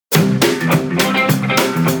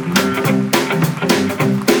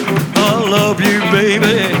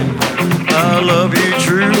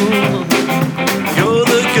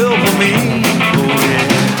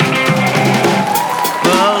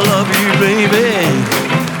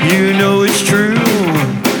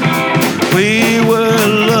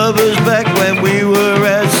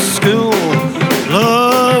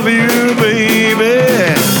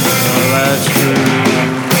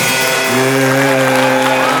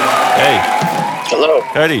Hey, Hello,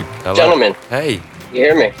 Cody. Hello. gentlemen. Hey, You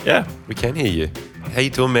hear me? Yeah. we can hear you. How you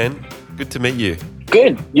doing, man? Good to meet you.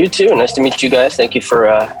 Good. You too. Nice to meet you guys. Thank you for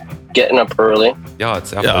getting up early Yeah,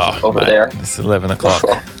 it's our Yeah, pleasure. over mate, there. It's 11 o'clock.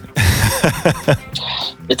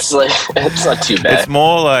 It's like it's not too It's bad.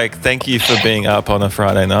 more like thank you for being up on a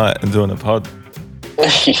Friday night and doing a pod.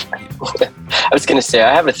 I was gonna say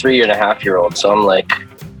I have a 3.5-year-old, so I'm like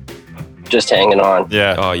just hanging on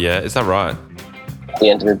Yeah. Oh, yeah. Is that right? at the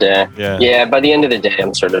end of the day. Yeah. Yeah, by the end of the day,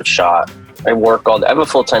 I'm sort of shot. I work all day. I have a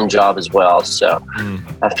full-time job as well, so Mm,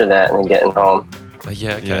 after that and then getting home.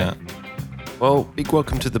 Yeah, okay. yeah. Well, big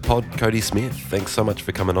welcome to the pod, Cody Smith. Thanks so much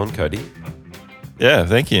for coming on, Cody. Yeah.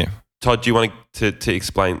 Thank you. Todd, do you want to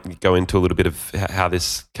explain, go into a little bit of how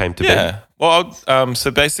this came to be? Yeah. Well, so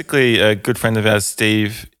basically, a good friend of ours,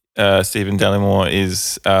 Stephen Delimore,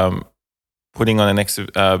 is putting on an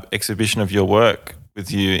exhibition of your work with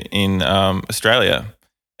you in Australia,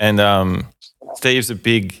 and Steve's a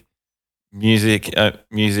big music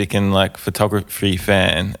and like photography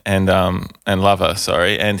fan and lover.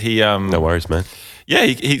 Sorry, and he No worries, man. yeah,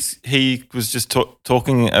 he was just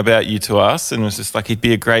talking about you to us, and was just like he'd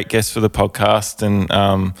be a great guest for the podcast,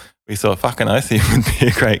 and we thought, fucking oath, he would be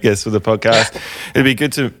a great guest for the podcast. It'd be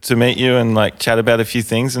good to meet you and like chat about a few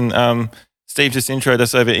things. And Steve just introed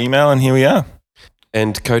us over email, and here we are.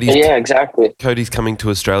 And Cody's Yeah, exactly. Cody's coming to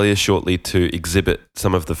Australia shortly to exhibit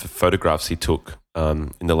some of the photographs he took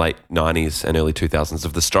in the late 90s and early 2000s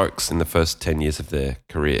of the Strokes in the first 10 years of their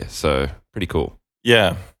career. So pretty cool.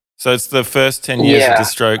 Yeah. So it's the first 10 years of Yeah. the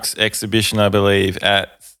Strokes exhibition, I believe, at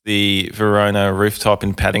the Verona rooftop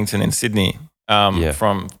in Paddington in Sydney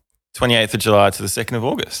from 28th of July to the 2nd of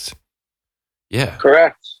August. Yeah.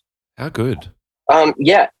 Correct. How good.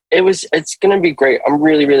 Yeah, it's going to be great. I'm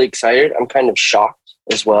really, really excited. I'm kind of shocked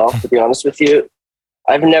as well, to be honest with you.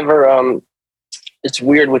 I've never, it's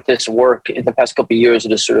weird with this work. In the past couple of years,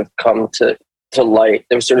 it has sort of come to light.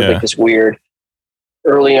 There was sort of Yeah. like this weird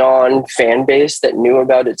early on fan base that knew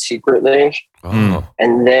about it secretly. Oh,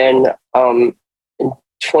 And then in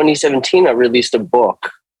 2017, I released a book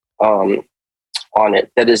on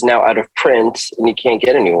it that is now out of print and you can't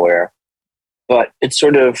get anywhere. But it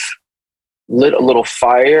sort of lit a little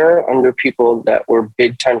fire under people that were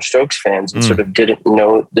big time Strokes fans and sort of didn't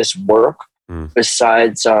know this work.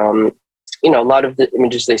 Besides, a lot of the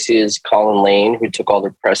images they see is Colin Lane, who took all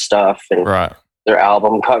their press stuff and Right. their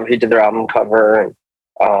album cover. He did their album cover.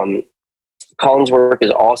 And Colin's work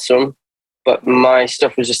is awesome, but my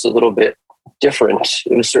stuff was just a little bit different.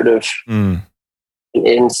 It was sort of Mm. an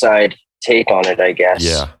inside take on it, I guess.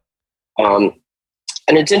 yeah.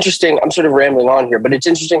 And it's interesting. I'm sort of rambling on here, but it's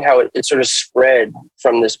interesting how it sort of spread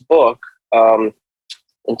from this book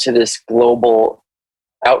into this global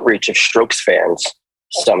outreach of Strokes fans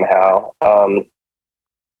somehow.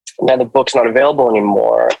 Now the book's not available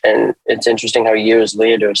anymore, and it's interesting how years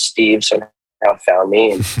later Steve somehow found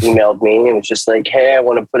me and emailed me and was just like, "Hey, I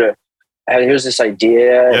want to here's this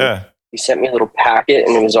idea." And Yeah. he sent me a little packet,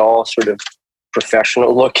 and it was all sort of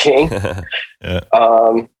professional looking. Yeah.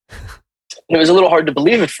 It was a little hard to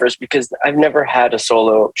believe at first because I've never had a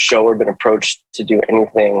solo show or been approached to do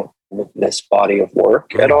anything with this body of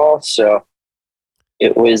work at all. So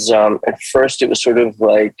it was, at first it was sort of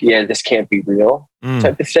like, yeah, this can't be real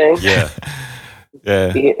type of thing. Yeah.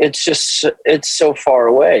 Yeah. It's so far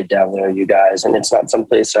away down there, you guys. And it's not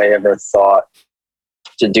someplace I ever thought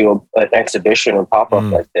to do an exhibition or pop up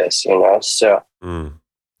like this, So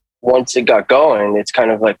once it got going, it's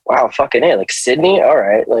kind of like, wow, fucking A, like Sydney, all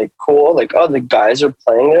right, like cool, like, oh, the guys are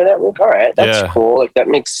playing in a network, all right, that's cool, like that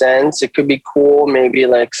makes sense. It could be cool, maybe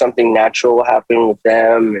like something natural will happen with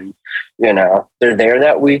them, and they're there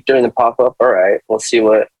that week during the pop-up, all right, we'll see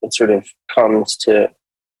what sort of comes to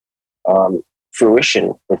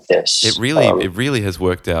fruition with this. It really has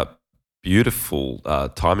worked out beautiful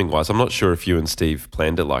timing-wise. I'm not sure if you and Steve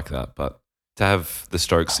planned it like that, but to have the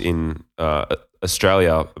Strokes in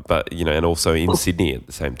Australia, but and also in Sydney at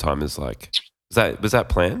the same time is like, was that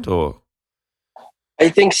planned or? I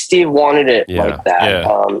think Steve wanted it like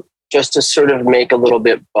that, just to sort of make a little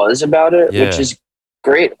bit buzz about it, which is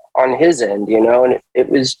great on his end, And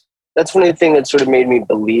that's one of the things that sort of made me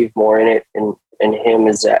believe more in it and him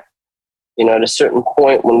is that, at a certain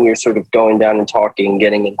point when we were sort of going down and talking,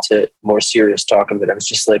 getting into more serious talk of it, I was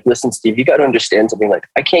just like, listen, Steve, you got to understand something. Like,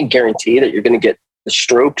 I can't guarantee that you're going to get the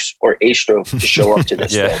Strokes or a Stroke to show up to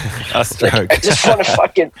this thing. A stroke. Like,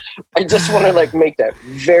 I just want to like make that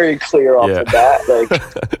very clear off the bat.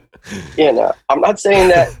 Like, I'm not saying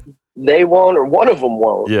that they won't or one of them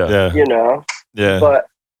won't. But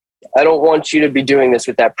I don't want you to be doing this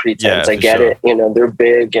with that pretense. I get it. They're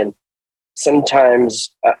big and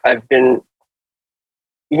sometimes I've been,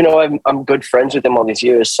 I'm good friends with them all these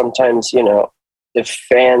years. Sometimes, the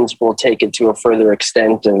fans will take it to a further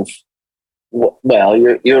extent of, well,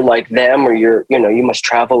 you're like them, or you must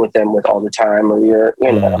travel with them with all the time, or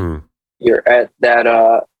you're at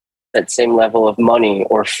that same level of money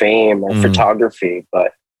or fame or photography.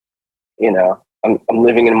 But, I'm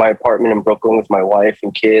living in my apartment in Brooklyn with my wife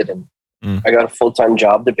and kid, and I got a full-time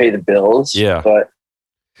job to pay the bills. Yeah. But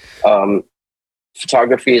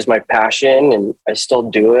photography is my passion, and I still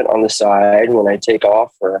do it on the side when I take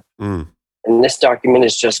off. And this document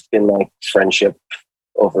has just been like friendship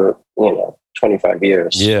over, 25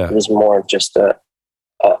 years. Yeah. It was more of just an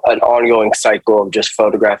ongoing cycle of just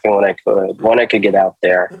photographing when I could get out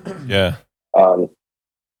there. Yeah.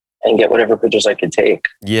 And get whatever pictures I could take.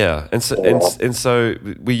 Yeah. And so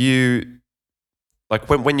were you, like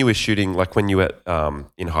when you were shooting, like when you were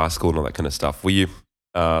in high school and all that kind of stuff, were you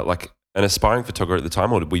like an aspiring photographer at the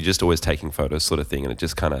time, or were you just always taking photos sort of thing and it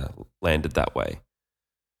just kind of landed that way?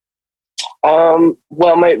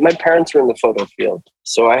 Well, my parents were in the photo field,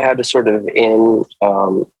 so I had to sort of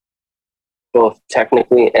both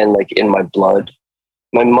technically and like in my blood.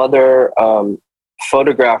 My mother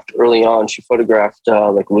photographed early on. She photographed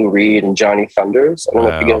like Lou Reed and Johnny Thunders. I don't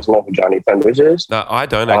know if you guys know who Johnny Thunders is. No, I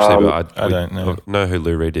don't actually. But I don't know who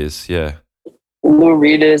Lou Reed is. Yeah, Lou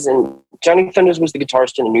Reed is, and Johnny Thunders was the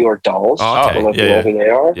guitarist in the New York Dolls. Oh, okay. I don't know if you know who they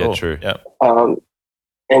are. Yeah, true. Yeah.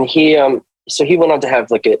 And he so he went on to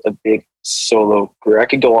have like a big solo career. I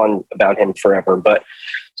could go on about him forever, but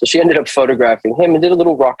so she ended up photographing him and did a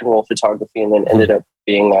little rock and roll photography, and then ended up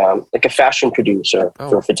being like a fashion producer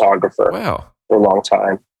for a photographer. Wow. For a long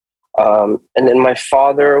time. And then my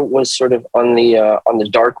father was sort of on the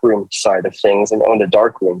darkroom side of things and owned a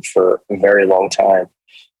darkroom for a very long time.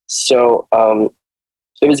 So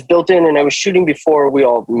it was built in, and I was shooting before we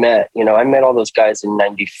all met. I met all those guys in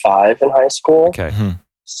 '95 in high school. Okay.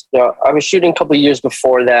 So I was shooting a couple of years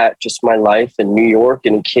before that, just my life in New York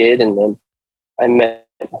and a kid. And then I met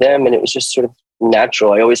them, and it was just sort of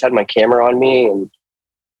natural. I always had my camera on me, and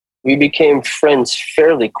we became friends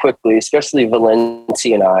fairly quickly, especially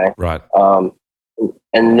Valenci and I. Right.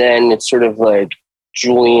 And then it's sort of like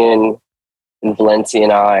Julian and Valenci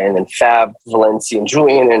and I, and then Fab, Valenci, and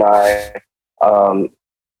Julian and I.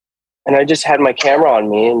 And I just had my camera on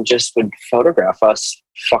me and just would photograph us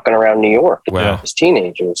fucking around New York as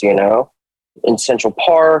teenagers, in Central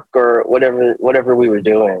Park or whatever we were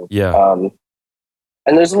doing. Yeah.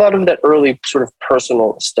 And there's a lot of that early sort of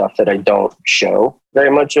personal stuff that I don't show very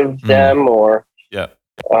much of them, or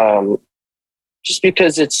just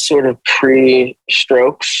because it's sort of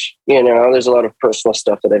pre-strokes, there's a lot of personal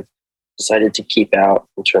stuff that I've decided to keep out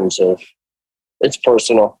in terms of it's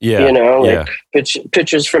personal,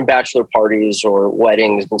 pictures from bachelor parties or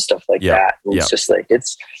weddings and stuff like that. And it's just like,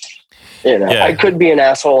 it's, I could be an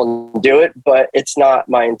asshole and do it, but it's not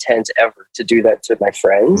my intent ever to do that to my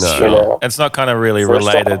friends. No. It's not kind of really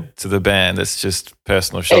related to the band. It's just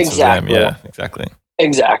personal shots of them. Yeah, exactly.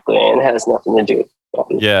 Exactly. And it has nothing to do.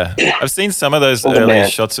 Yeah. I've seen some of those early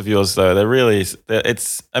shots of yours though.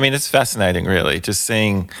 It's fascinating really, just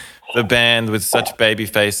seeing the band with such baby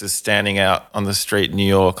faces standing out on the street in New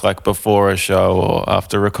York, like before a show or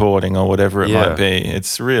after recording or whatever it might be.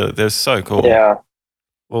 It's really, they're so cool. Yeah.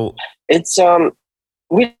 Well, it's,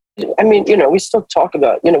 we still talk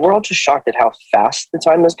about, we're all just shocked at how fast the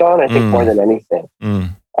time has gone. I think more than anything.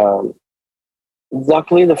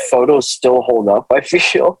 Luckily the photos still hold up, I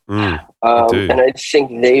feel. And I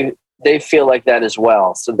think they feel like that as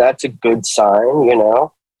well. So that's a good sign,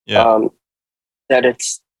 that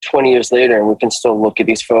it's 20 years later and we can still look at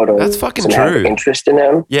these photos. That's fucking and true. Have interest in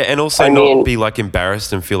them. Yeah, and also not be like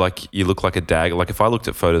embarrassed and feel like you look like a dag. Like if I looked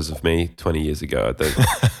at photos of me 20 years ago,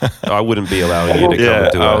 I wouldn't be allowing you to come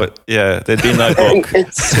and do it. Yeah, there'd be no book.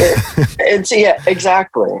 It's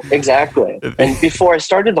exactly. And before I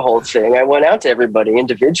started the whole thing, I went out to everybody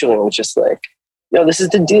individually and was just like, this is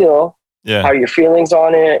the deal. Yeah. How are your feelings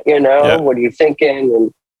on it? What are you thinking?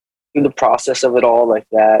 And through the process of it all like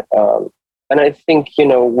that. And I think,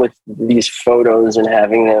 with these photos and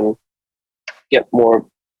having them get more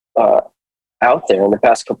out there in the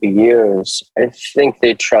past couple of years, I think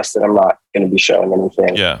they trust that I'm not going to be showing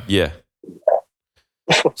anything. Yeah. Yeah.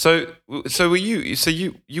 So were you? So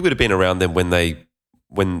you would have been around then when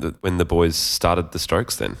the boys started the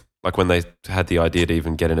Strokes then, like when they had the idea to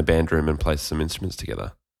even get in a band room and play some instruments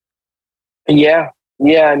together. Yeah.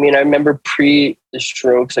 I mean, I remember pre the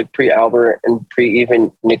Strokes, like pre Albert and pre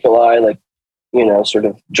even Nikolai, like, sort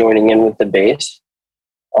of joining in with the bass.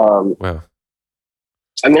 Wow.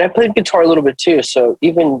 I mean, I played guitar a little bit too. So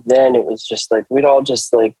even then it was just like, we'd all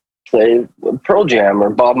just like play Pearl Jam or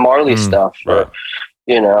Bob Marley stuff, right.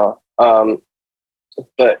 or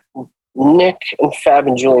but Nick and Fab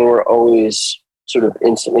and Julian were always sort of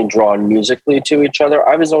instantly drawn musically to each other.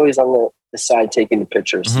 I was always on the side taking the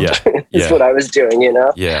pictures. Yeah. That's what I was doing,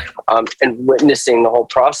 Yeah. And witnessing the whole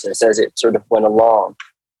process as it sort of went along.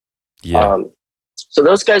 Yeah. So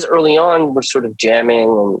those guys early on were sort of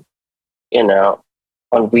jamming, and,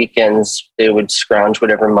 on weekends they would scrounge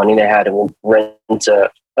whatever money they had and would rent a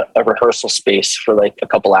rehearsal space for like a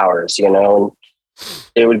couple hours, and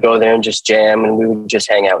they would go there and just jam, and we would just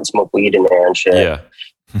hang out and smoke weed in there and shit. Yeah.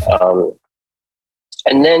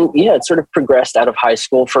 And then, it sort of progressed out of high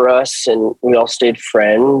school for us, and we all stayed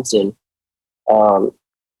friends, and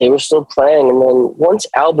they were still playing. And then once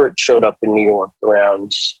Albert showed up in New York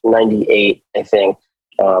around 98, I think,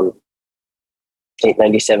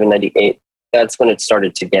 97, 98, that's when it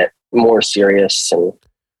started to get more serious. And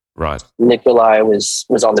right. Nikolai was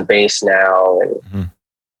on the bass now, and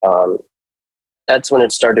that's when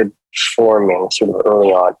it started forming sort of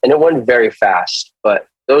early on. And it went very fast, but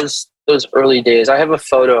those early days, I have a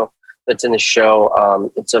photo that's in the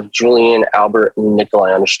show. It's of Julian, Albert, and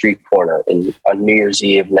Nikolai on a street corner on New Year's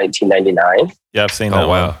Eve, 1999. Yeah, I've seen that. Oh,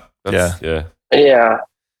 wow. One. Yeah.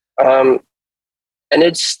 And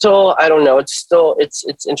it's still, I don't know,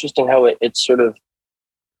 it's interesting how it sort of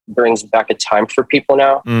brings back a time for people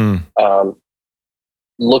now.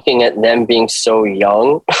 Looking at them being so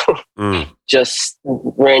young, just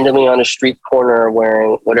randomly on a street corner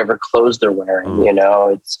wearing whatever clothes they're wearing,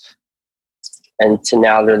 and to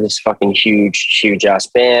now they're this fucking huge ass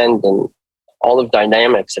band, and all of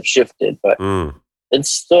dynamics have shifted, but it's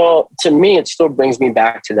still, to me, it still brings me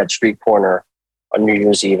back to that street corner on New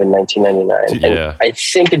Year's Eve in 1999. Yeah. And I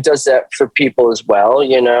think it does that for people as well,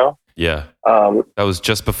 Yeah. That was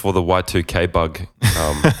just before the Y2K bug.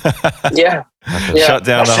 Yeah. Shut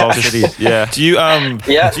down the whole city. Yeah. Do you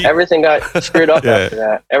everything got screwed up after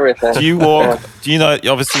that. Everything. Do you walk? Do you know?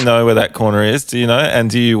 You obviously know where that corner is. Do you know? And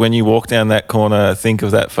do you, when you walk down that corner, think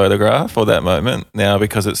of that photograph or that moment now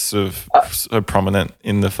because it's sort of so prominent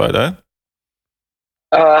in the photo?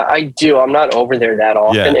 I do. I'm not over there that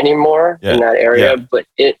often anymore in that area, but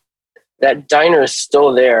that diner is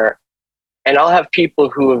still there. And I'll have people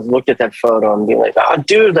who have looked at that photo and be like, "Oh,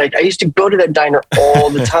 dude, like I used to go to that diner all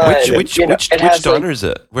the time." Which diner is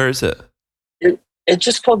it? Where is it? It's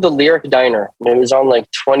just called the Lyric Diner. It was on like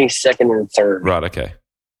 22nd and 3rd. Right. Okay.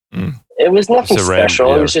 It was nothing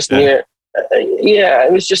special. It was just near.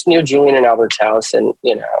 It was just near Julian and Albert's house, and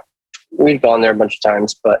we'd gone there a bunch of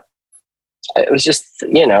times, but it was just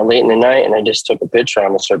late in the night, and I just took a picture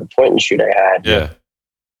on the sort of point and shoot I had. Yeah.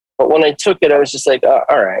 But when I took it, I was just like, all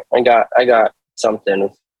right, I got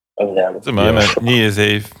something of them. It's a moment. New Year's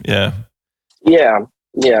Eve. Yeah. Yeah.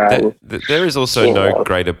 There is also no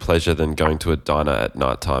greater pleasure than going to a diner at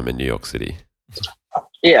nighttime in New York City.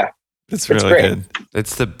 Yeah. It's really good.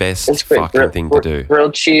 It's the best fucking thing to do.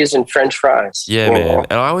 Grilled cheese and French fries. Yeah, man.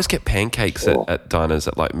 And I always get pancakes at diners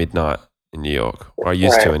at like midnight in New York. Or I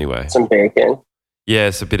used to anyway. Some bacon. Yeah,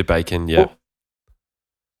 it's a bit of bacon. Yeah.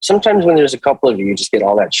 Sometimes when there's a couple of you, you just get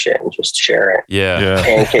all that shit and just share it. Yeah.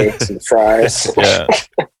 Pancakes and fries. Yeah.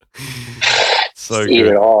 So eat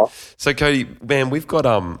it all. So Cody, man, we've got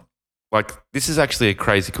this is actually a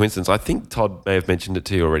crazy coincidence. I think Todd may have mentioned it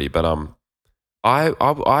to you already, but I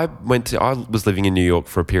was living in New York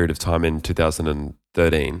for a period of time in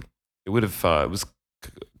 2013. It was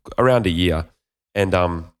around a year, and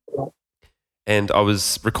I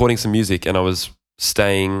was recording some music, and I was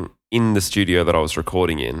staying in the studio that I was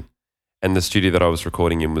recording in, and the studio that I was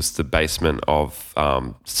recording in was the basement of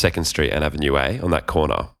 2nd Street and Avenue A on that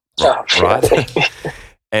corner, right?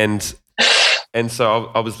 and so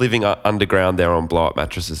I was living underground there on blow-up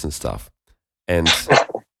mattresses and stuff, and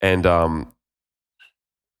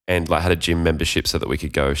like had a gym membership so that we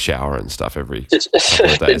could go shower and stuff every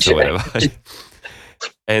couple of days or whatever.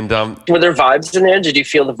 And were there vibes in there? Did you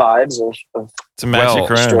feel the vibes of it's a magic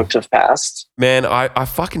room. Strokes of Past? Man, I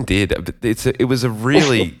fucking did. It was a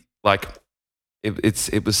really like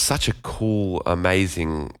it was such a cool,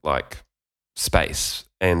 amazing like space.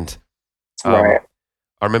 And I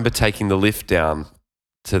remember taking the lift down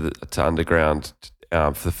to underground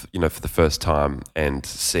for the first time and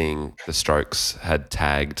seeing the Strokes had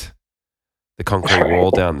tagged the concrete wall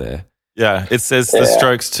down there. Yeah, it says The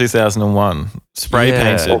Strokes 2001, spray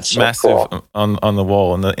painted, so massive cool. on the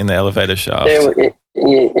wall in the elevator shaft. They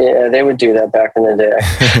would do that back in the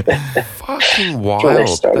day. Fucking wild.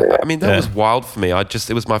 I mean, that was wild for me.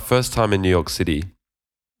 It was my first time in New York City.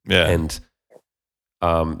 Yeah, and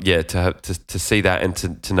to see that and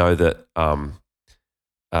to know that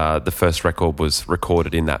the first record was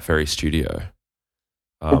recorded in that very studio.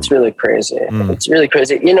 It's really crazy. It's really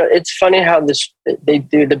crazy. You know, it's funny how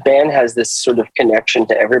the band has this sort of connection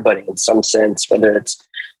to everybody in some sense, whether it's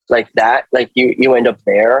like that, like you end up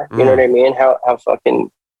there, you know what I mean? How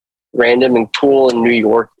fucking random and cool in New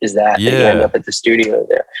York is that you end up at the studio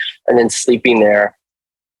there and then sleeping there.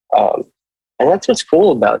 And that's what's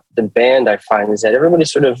cool about the band, I find, is that everybody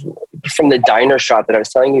sort of, from the diner shot that I was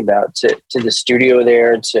telling you about to the studio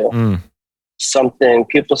there to something,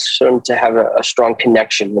 people seem to have a strong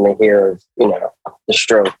connection when they hear, you know, the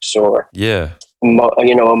Strokes or, you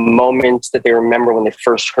know, a moment that they remember when they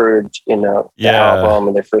first heard, you know, the album,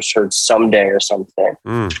 when they first heard Someday or something.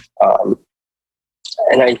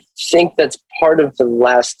 And I think that's part of the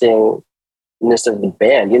lastingness of the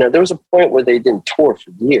band. You know, there was a point where they didn't tour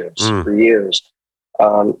for years.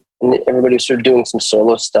 And everybody was sort of doing some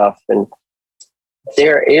solo stuff, and they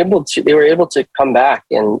were able to come back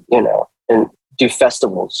and, you know, and do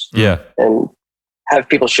festivals and have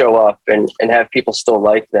people show up and have people still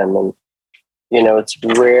like them. And, you know, it's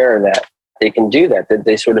rare that they can do that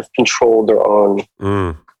they sort of control their own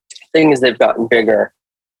thing as they've gotten bigger.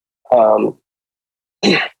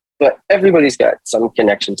 But everybody's got some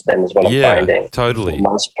connection to them is what I'm finding. Totally. For the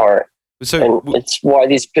most part. So it's why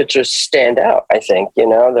these pictures stand out, I think, you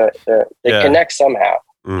know, they connect somehow.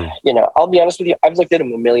 You know, I'll be honest with you, I've looked at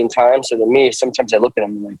them a million times. So to me, sometimes I look at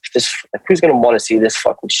them like, who's going to want to see this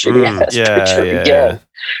fucking shitty ass picture again?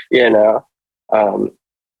 You know?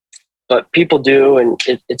 But people do, and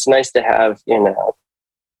it's nice to have, you know,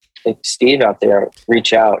 like Steve out there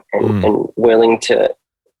reach out and willing to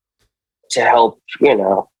help, you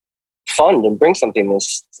know, fund and bring something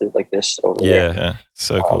like this over there. Yeah,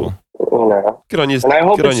 so cool. You know, good on you. And I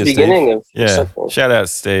hope it's the beginning of something. Shout out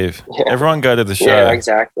Steve. Everyone go to the show. Yeah,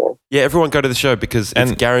 exactly. Yeah, everyone go to the show because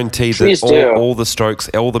it's guaranteed that all the Strokes,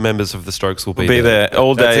 all the members of the Strokes will be there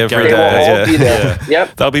all day, every day. They will all be there.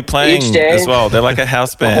 Yep. They'll be playing as well. They're like a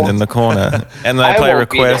house band in the corner, and they play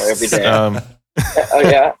requests. Yeah.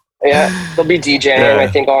 They'll be DJing. I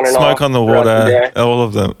think on and off. Smoke on the Water. All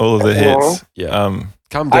of the hits.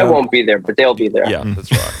 Come down. I won't be there, but they'll be there. Yeah,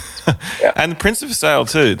 that's right. And Prince of Sale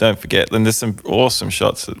too. Don't forget. And there's some awesome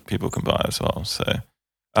shots that people can buy as well. So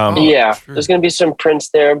there's going to be some prints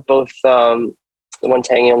there. Both the ones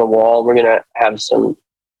hanging on the wall. We're going to have some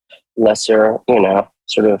lesser, you know,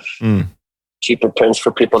 sort of cheaper prints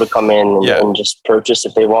for people to come in and just purchase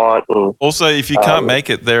if they want. And also, if you can't make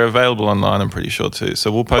it, they're available online. I'm pretty sure too.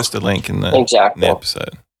 So we'll post a link in the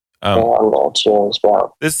episode. On there too as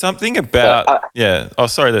well. There's something about Oh,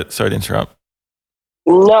 sorry to interrupt.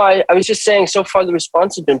 No, I was just saying. So far, the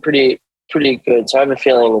response has been pretty good. So I have a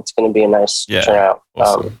feeling it's going to be a nice turnout.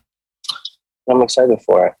 Awesome. I'm excited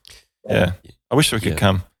for it. Yeah, I wish we could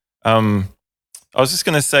come. I was just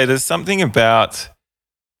going to say, there's something about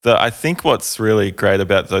I think what's really great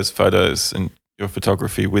about those photos and your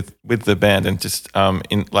photography with the band and just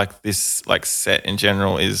in like this like set in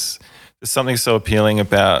general is there's something so appealing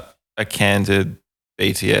about a candid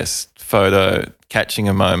BTS photo catching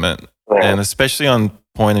a moment, and especially on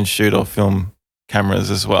point and shoot or film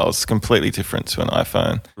cameras as well. It's completely different to an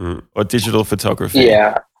iPhone or digital photography.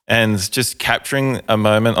 Yeah. And just capturing a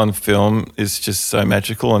moment on film is just so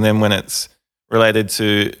magical. And then when it's related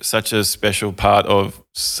to such a special part of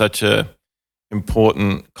such a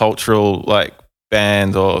important cultural like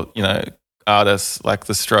band or, you know, artists like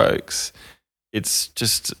the Strokes, it's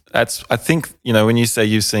just, I think, you know, when you say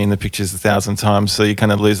you've seen the pictures 1,000 times, so you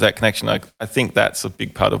kind of lose that connection. I think that's a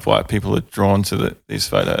big part of why people are drawn to these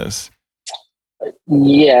photos.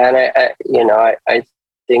 Yeah. And I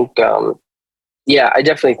think, I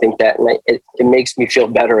definitely think that. And it makes me feel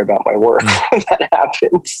better about my work when that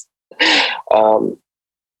happens.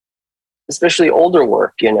 Especially older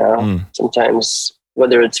work, you know, sometimes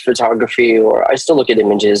whether it's photography or I still look at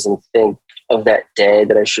images and think of that day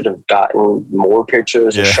that I should have gotten more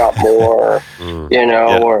pictures or shot more, you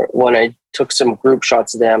know, or when I took some group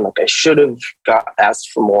shots of them, like I should have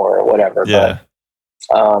asked for more or whatever. Yeah.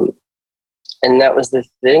 But, and that was the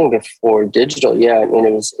thing before digital. Yeah. I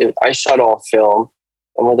mean, I shot all film,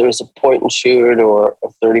 and whether it was a point and shoot or a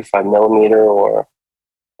 35 millimeter or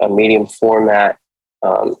a medium format,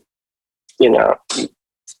 you know,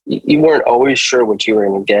 you weren't always sure what you were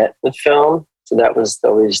going to get with film. So that was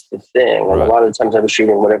always the thing. And a lot of times I was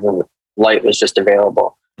shooting whatever light was just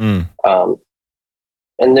available. And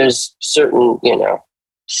there's certain, you know,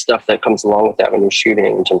 stuff that comes along with that when you're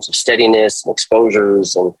shooting in terms of steadiness and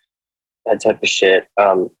exposures and that type of shit.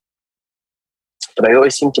 But I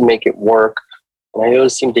always seem to make it work. And I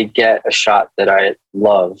always seem to get a shot that I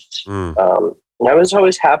loved. And I was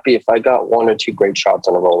always happy if I got one or two great shots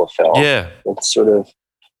on a roll of film. Yeah. It's sort of,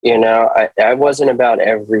 I wasn't about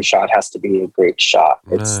every shot has to be a great shot.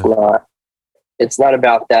 No. It's not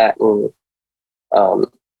about that. And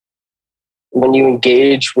when you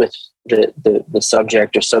engage with the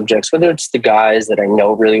subject or subjects, whether it's the guys that I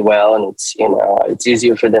know really well, and it's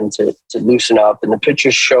easier for them to loosen up, and the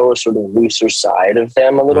pictures show a sort of looser side of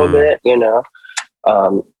them a little bit,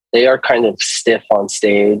 they are kind of stiff on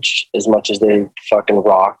stage as much as they fucking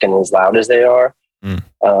rock and as loud as they are.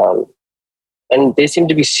 And they seem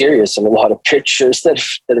to be serious in a lot of pictures that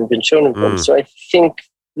have been shown of them. So I think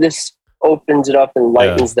this opens it up and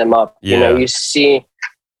lightens them up. Yeah. You see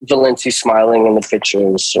Valenti smiling in the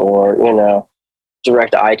pictures, or,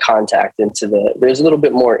 direct eye contact there's a little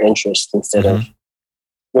bit more interest instead of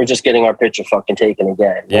we're just getting our picture fucking taken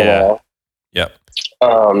again. Yep.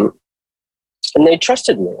 And they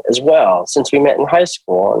trusted me as well since we met in high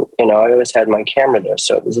school. And, I always had my camera there.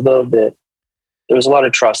 So it was there was a lot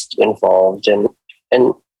of trust involved. And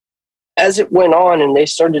as it went on and they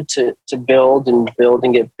started to build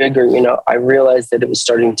and get bigger, I realized that it was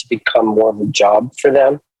starting to become more of a job for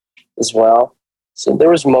them as well. So there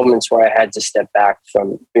was moments where I had to step back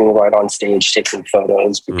from being right on stage taking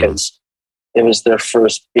photos because it was their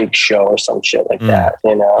first big show or some shit like that,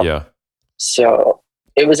 Yeah. So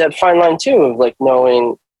it was that fine line too of like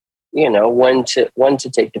knowing, when to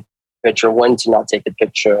take the picture, when to not take the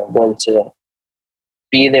picture, when to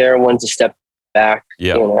be there, when to step back,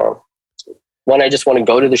 when I just want to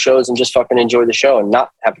go to the shows and just fucking enjoy the show and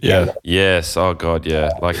not have a camera. Yes. Oh God.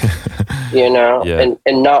 Yeah. Like,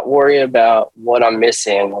 and not worry about what I'm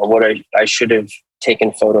missing or what I should have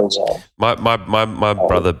taken photos of. My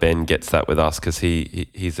brother Ben gets that with us because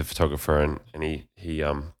he's a photographer and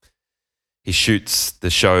he shoots the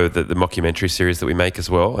show, the mockumentary series that we make as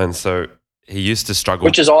well. And so he used to struggle.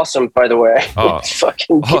 Which is awesome, by the way. Oh, it's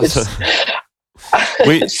fucking awesome.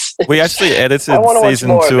 We actually edited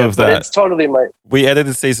season 2 of that. It's totally we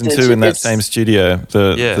edited season 2 in that same studio,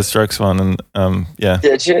 the Strokes one. And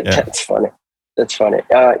Did you? Yeah. That's funny.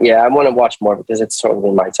 I want to watch more because it's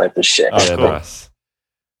totally my type of shit. Oh, yeah, nice.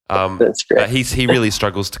 That's great. But he really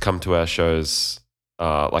struggles to come to our shows.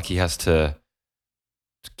 Like he has to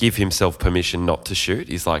give himself permission not to shoot.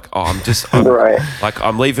 He's like, I'm right. Like,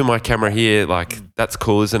 I'm leaving my camera here. Like, that's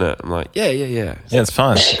cool, isn't it? I'm like, yeah. Yeah, it's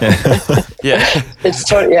fine. Yeah. It's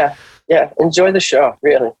totally, yeah. Enjoy the show,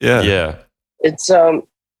 really. Yeah. It's, I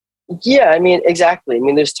mean, exactly. I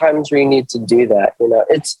mean, there's times where you need to do that.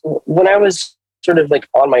 It's when I was sort of like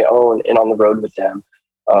on my own and on the road with them,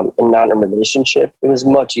 and not in a relationship, it was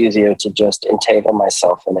much easier to just entangle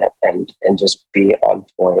myself in it and just be on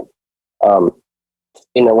point.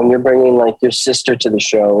 When you're bringing like your sister to the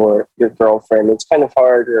show or your girlfriend, it's kind of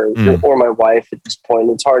hard, or my wife at this point,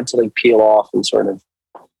 it's hard to like peel off and sort of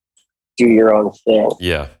do your own thing.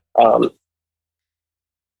 Yeah.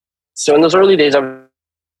 So in those early days, I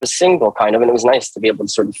was single kind of, and it was nice to be able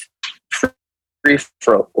to sort of free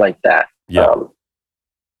float like that. Yeah.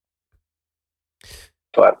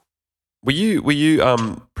 But were you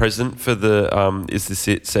present for the Is This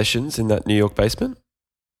It sessions in that New York basement?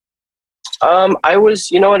 I was,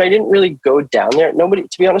 I didn't really go down there. Nobody,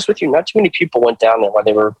 to be honest with you, not too many people went down there while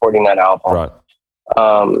they were recording that album. Right.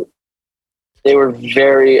 They were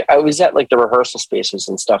I was at like the rehearsal spaces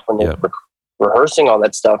and stuff when they were rehearsing all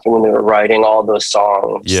that stuff and when they were writing all those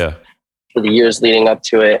songs for the years leading up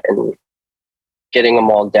to it and getting them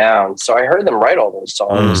all down. So I heard them write all those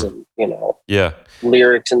songs and,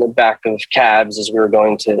 lyrics in the back of cabs as we were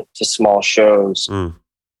going to small shows.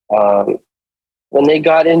 When they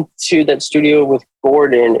got into that studio with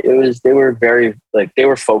Gordon, they were very they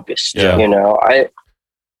were focused. Yeah. I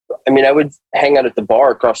would hang out at the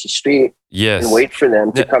bar across the street and wait for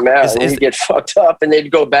them to come out, and we'd get fucked up, and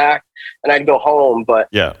they'd go back, and I'd go home. But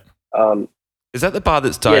is that the bar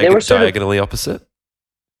that's diagonally opposite?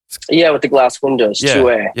 Yeah, with the glass windows,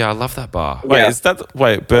 2A. Yeah, I love that bar.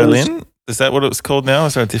 Wait, Berlin? Is that what it's called now? Or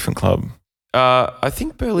is that a different club? I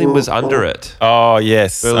think Berlin was under it. Oh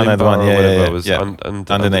yes, Berlin I know the one. Yeah, was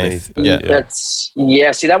underneath.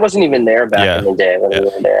 Yeah. See, that wasn't even there back in the day when we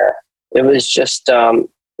were there. It was just the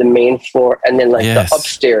main floor, and then the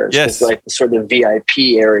upstairs was like the sort of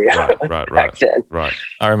VIP area back then. Right,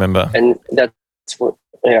 I remember. And that's what.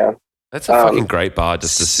 Yeah, that's a fucking great bar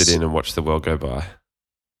just to sit in and watch the world go by.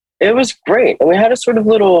 It was great, and we had a sort of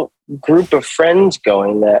little group of friends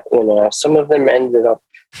going. That some of them ended up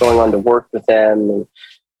going on to work with them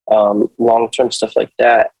and long-term stuff like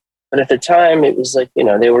that. But at the time, it was like,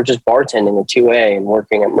 they were just bartending at 2A and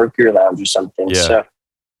working at Mercury Lounge or something. Yeah. So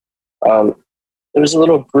there was a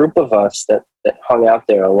little group of us that hung out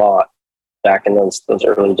there a lot. back in those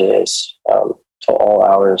early days, to all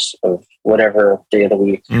hours of whatever day of the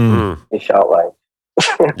week it felt like.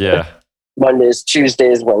 Yeah. Mondays,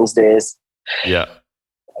 Tuesdays, Wednesdays. Yeah.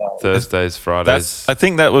 Thursdays, Fridays. I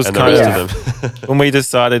think that was and the kind rest of of them. when we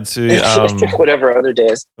decided to whatever other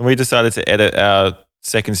days. when we decided to edit our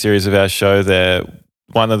second series of our show there,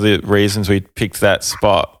 one of the reasons we picked that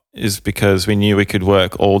spot is because we knew we could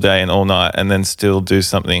work all day and all night and then still do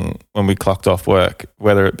something when we clocked off work,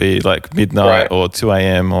 whether it be like midnight or 2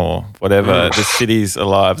 a.m. or whatever. The city's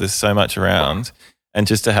alive. There's so much around. And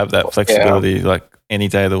just to have that flexibility like any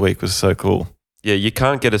day of the week was so cool. Yeah, you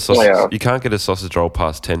can't get a sausage. You can't get a sausage roll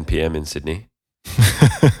past 10 p.m. in Sydney.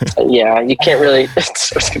 Yeah, you can't really.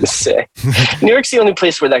 That's what I was going to say. New York's the only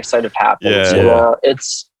place where that kind of happens. Yeah. You know,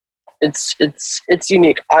 it's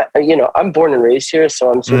unique. I'm born and raised here,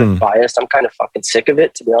 so I'm sort of biased. I'm kind of fucking sick of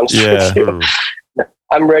it, to be honest with you.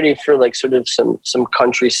 I'm ready for like sort of some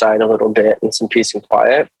countryside a little bit and some peace and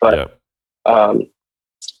quiet. But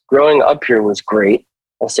growing up here was great.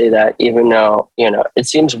 I'll say that, even though, it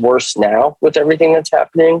seems worse now with everything that's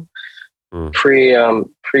happening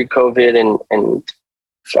pre-COVID and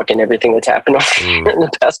fucking everything that's happened over here in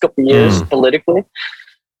the past couple of years politically.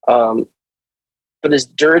 But as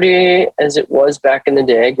dirty as it was back in the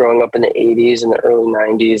day, growing up in the 80s and the early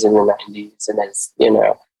 90s and the 90s, and as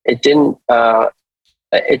it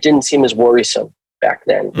didn't seem as worrisome back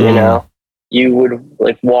then. You would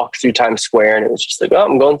like walk through Times Square and it was just like, oh,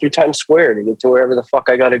 I'm going through Times Square to get to wherever the fuck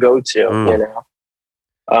I got to go to,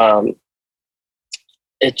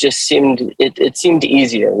 It just seemed, it seemed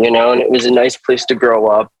easier, and it was a nice place to grow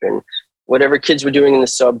up, and whatever kids were doing in the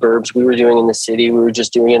suburbs, we were doing in the city. We were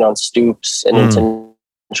just doing it on stoops and in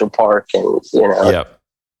Central Park and,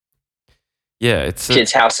 Yeah, it's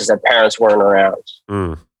kids' houses that parents weren't around.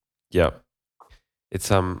 Yeah.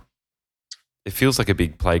 It's, it feels like a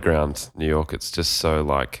big playground, New York. It's just so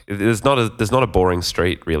like there's not a boring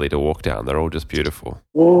street really to walk down. They're all just beautiful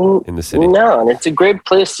in the city. No, and it's a great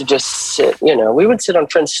place to just sit. We would sit on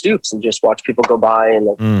friends' stoops and just watch people go by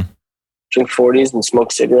and drink 40s and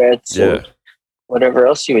smoke cigarettes and whatever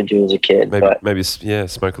else you would do as a kid. Maybe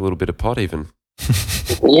smoke a little bit of pot even.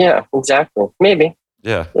 Yeah, exactly. Maybe.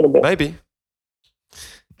 Yeah, a little bit. Maybe.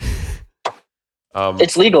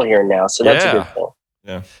 It's legal here now, so that's a good thing.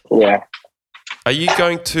 Yeah. Are you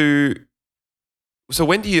going to? So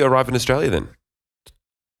when do you arrive in Australia then? A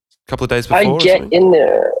couple of days before? I get in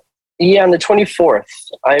there. Yeah, on the 24th.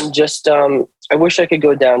 I'm just. I wish I could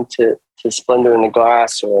go down to Splendor in the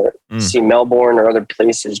Glass or see Melbourne or other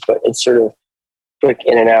places, but it's sort of quick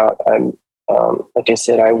in and out. I'm. Like I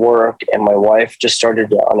said, I work, and my wife just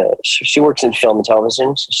started she works in film and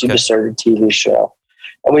television, so she just started a TV show,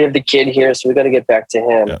 and we have the kid here, so we got to get back to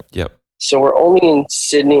him. Yep. So we're only in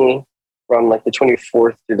Sydney from like the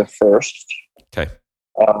 24th through the 1st. Okay.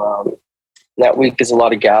 That week is a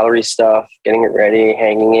lot of gallery stuff, getting it ready,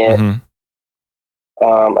 hanging it.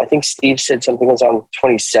 I think Steve said something was on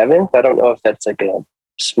 27th. I don't know if that's like a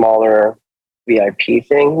smaller VIP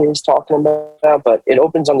thing he was talking about, but it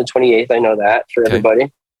opens on the 28th. I know that for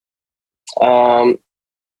everybody. I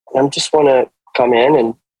just want to come in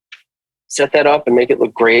and set that up and make it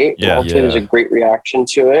look great. Hopefully there's a great reaction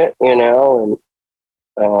to it, and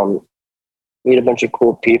meet a bunch of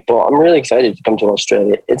cool people. I'm really excited to come to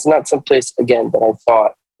Australia. It's not someplace, again, that I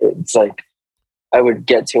thought it's like I would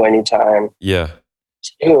get to anytime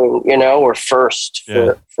soon, or first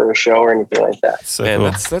for a show or anything like that. So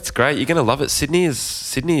man, that's great. You're going to love it. Sydney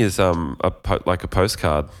is like a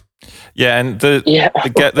postcard. Yeah, and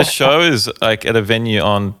the show is like at a venue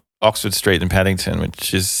on Oxford Street in Paddington,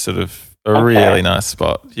 which is sort of a really nice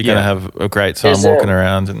spot. You're going to have a great time walking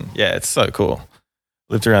around, and it's so cool.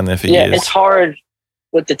 Lived around there for years. Yeah, it's hard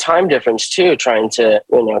with the time difference too, trying to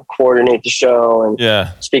coordinate the show and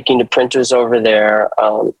speaking to printers over there,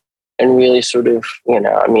 and really sort of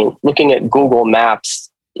looking at Google Maps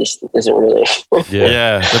isn't really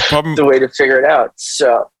the problem the way to figure it out.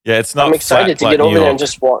 So it's not. I'm excited to get over there and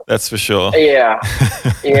just walk. That's for sure. Yeah.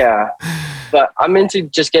 But I'm into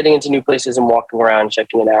just getting into new places and walking around,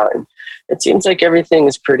 checking it out, and it seems like everything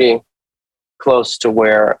is pretty close to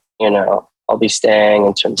where I'll be staying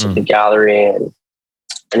in terms of the gallery, and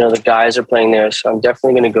I know the guys are playing there, so I'm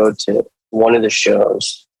definitely going to go to one of the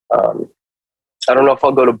shows. I don't know if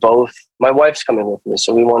I'll go to both. My wife's coming with me,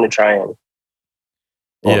 so we want to try and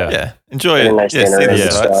enjoy it. Nice dinner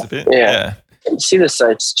and stuff. See the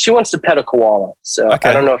sights. She wants to pet a koala, so I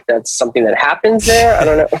don't know if that's something that happens there. I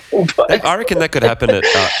don't know. But I reckon that could happen at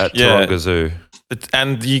Taronga Zoo.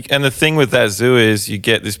 And the thing with that zoo is you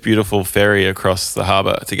get this beautiful ferry across the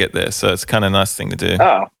harbour to get there, so it's kind of a nice thing to do.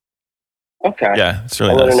 Okay. Yeah, it's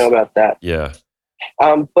really I want nice. to know about that. Yeah.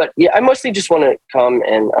 But yeah, I mostly just want to come,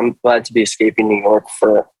 and I'm glad to be escaping New York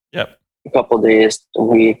for Yep. a couple of days, a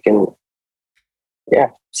week, and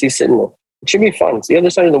see Sydney. It should be fun. It's the other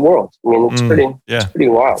side of the world. I mean, it's pretty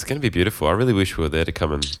wild. It's going to be beautiful. I really wish we were there to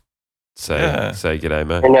come and say g'day,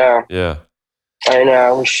 mate. I know. Yeah. I know.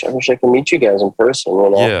 I wish I could meet you guys in person. You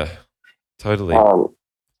know? Yeah. Totally.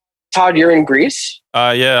 Todd, you're in Greece?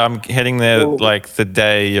 Yeah, I'm heading there like the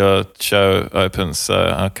day your show opens,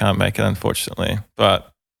 so I can't make it, unfortunately.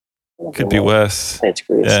 But could be worse. It's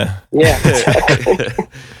Greece. Yeah. Exactly.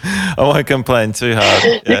 I won't complain too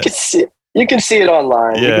hard. Yeah. You can see it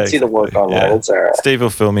online. Yeah, you can see the work online. Yeah. It's all right. Steve will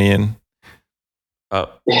fill me in.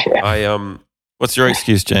 What's your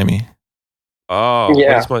excuse, Jamie? What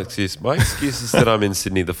is my excuse? My excuse is that I'm in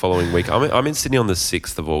Sydney the following week. I'm in Sydney on the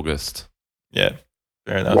 6th of August. Yeah,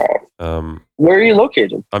 fair enough. Right. Where are you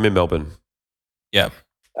located? I'm in Melbourne. Yeah.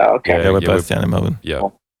 Oh, okay. Yeah, we're both down in Melbourne. Yeah.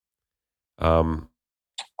 I'm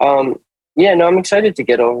excited to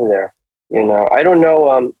get over there. You know, I don't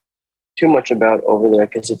know too much about over there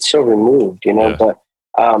because it's so removed, you know, but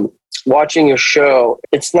watching your show,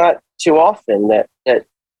 it's not too often that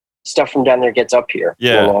stuff from down there gets up here,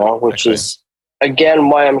 you know, which is, again,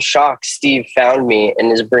 why I'm shocked Steve found me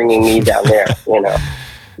and is bringing me down there, you know.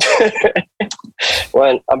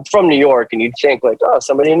 When I'm from New York, and you'd think like, oh,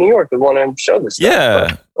 somebody in New York would want to show this stuff.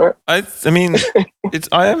 Yeah. But, I mean,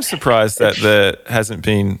 I am surprised that there hasn't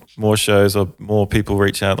been more shows or more people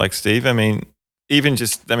reach out like Steve. I mean,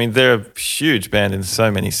 they're a huge band in so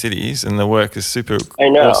many cities, and the work is super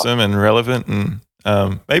awesome and relevant, and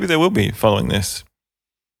maybe they will be following this.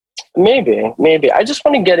 Maybe. I just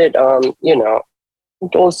want to get it, you know, the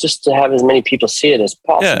goal is just to have as many people see it as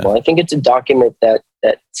possible. I think it's a document that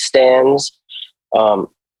stands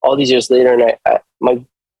all these years later. And my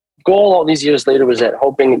goal all these years later was that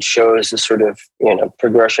hoping it shows a sort of, you know,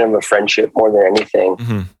 progression of a friendship more than anything.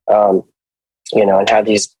 Mm-hmm. You know, and have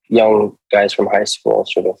these young guys from high school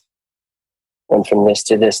sort of went from this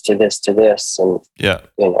to this to this to this. And, you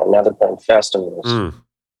know, now they're playing festivals.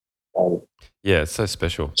 It's so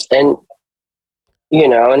special. And, you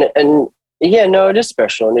know, and it is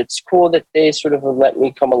special. And it's cool that they sort of let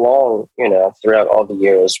me come along, you know, throughout all the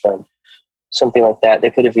years when something like that,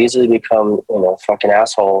 they could have easily become, you know, fucking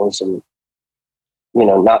assholes and, you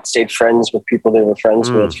know, not stayed friends with people they were friends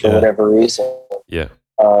with for whatever reason. Yeah.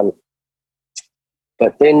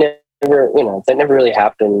 But they never, you know, that never really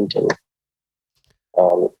happened. And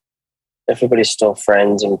everybody's still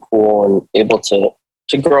friends and cool and able to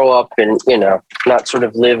grow up and, you know, not sort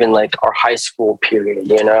of live in like our high school period,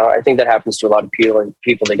 you know. I think that happens to a lot of people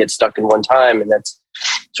they get stuck in one time, and that's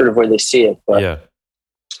sort of where they see it. But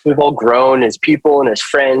we've all grown as people and as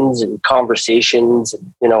friends and conversations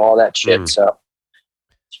and, you know, all that shit. So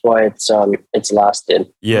that's why it's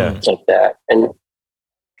lasted. Like that. And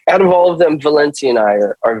out of all of them, Valencia and I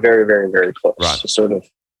are very, very, very close. Right. So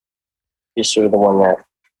he's sort of the one that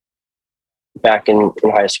back in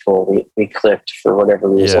high school we clicked for whatever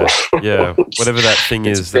reason. Whatever that thing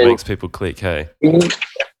is that makes people click. Hey.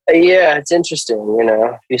 Yeah, it's interesting. You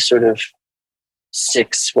know, he's sort of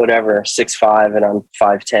 6'5", and I'm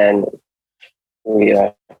 5'10". We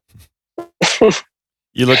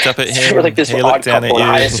you looked up at him. We're like this odd couple in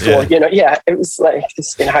high school. You know, it was like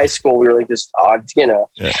in high school we were like this odd, you know,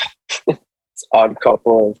 this odd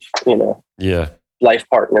couple of, you know, life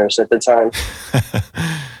partners at the time.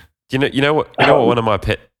 You know what one of my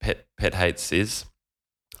pet hates is?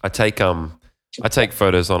 I take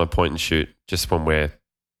photos on a point and shoot just when we're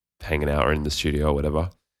hanging out or in the studio or whatever.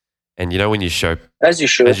 And you know when you show as you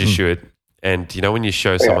should. And you know when you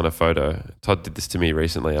show someone a photo, Todd did this to me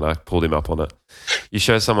recently and I pulled him up on it. You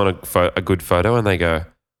show someone a good photo and they go,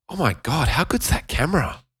 "Oh my God, how good's that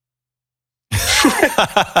camera?"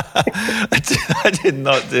 I did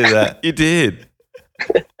not do that. You did.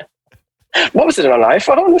 What was it, on an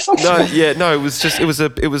iPhone or something? No, it was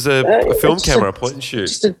a film camera, a point and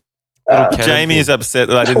shoot. Jamie is upset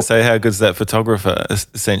that I didn't say how good's that photographer,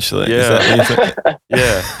 essentially. Yeah.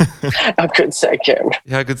 How good's that camera?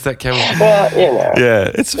 How good's that camera? Well, you know.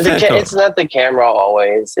 Yeah, it's not the camera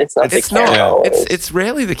always. It's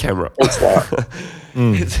rarely the camera. It's not.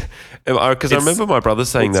 Because I remember my brother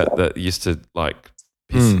saying that used to like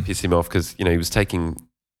piss him off because, you know, he was taking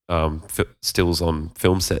stills on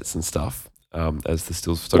film sets and stuff as the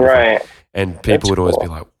stills photographer. Right. And people would always be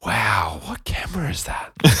like, "Wow, what camera is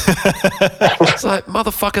that?" It's like,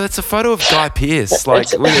 motherfucker, that's a photo of Guy Pearce.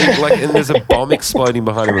 Like, and there's a bomb exploding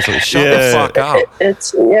behind him or something. Shut the fuck up.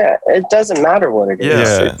 It doesn't matter what it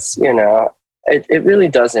is. It's, you know, it really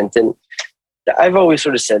doesn't. And I've always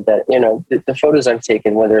sort of said that, the photos I've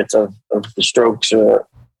taken, whether it's of the Strokes or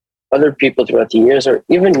other people throughout the years, or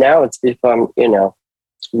even now, it's become,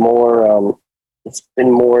 more, it's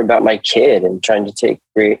been more about my kid and trying to take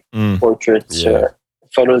great portraits or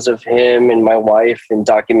photos of him and my wife and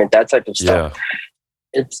document that type of stuff.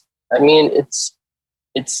 Yeah.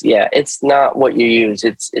 It's not what you use.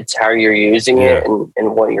 It's how you're using it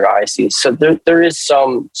and what your eye sees. So there is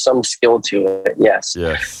some skill to it. Yes.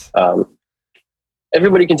 Yes.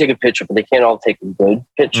 Everybody can take a picture, but they can't all take a good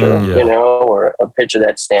picture, or a picture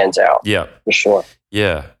that stands out. Yeah. For sure.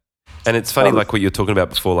 Yeah. And it's funny, like what you were talking about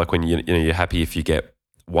before, like when you're happy if you get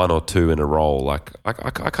one or two in a row. Like I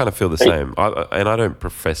kind of feel the same. And I don't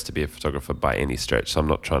profess to be a photographer by any stretch, so I'm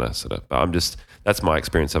not trying to but that's my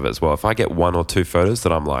experience of it as well. If I get one or two photos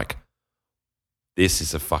that I'm like, this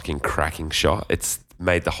is a fucking cracking shot, it's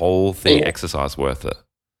made the whole thing exercise worth it.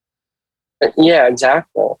 Yeah,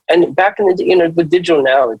 exactly. And back in the, with digital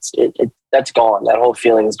now, that's gone. That whole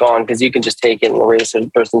feeling is gone because you can just take it and erase it. The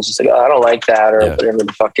person's just like, oh, I don't like that, or whatever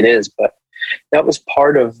the fuck it is. But that was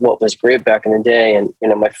part of what was great back in the day. And,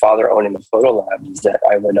 my father owning a photo lab is that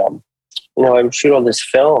I would, I would shoot all this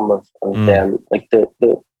film of them, like the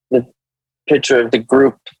picture of the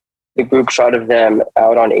group shot of them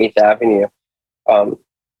out on 8th Avenue.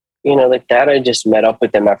 Like that, I just met up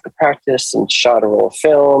with them after practice and shot a roll of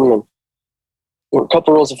film and a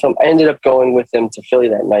couple rolls of film. I ended up going with them to Philly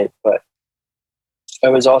that night, but I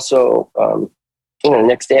was also, the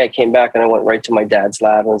next day I came back and I went right to my dad's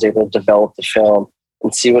lab and was able to develop the film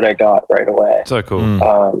and see what I got right away. So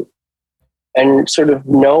cool. And sort of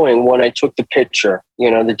knowing when I took the picture,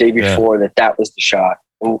 the day before that was the shot,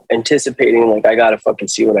 and anticipating like, I got to fucking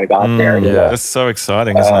see what I got there. That's so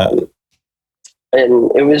exciting, isn't it?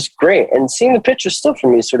 And it was great. And seeing the picture still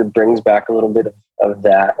for me sort of brings back a little bit of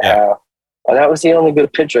that. Yeah. That was the only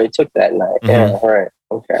good picture I took that night. Yeah, right.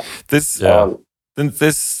 Okay.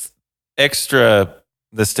 This extra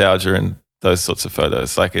nostalgia in those sorts of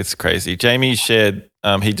photos, like it's crazy. Jamie shared,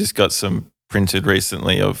 he just got some printed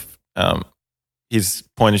recently of his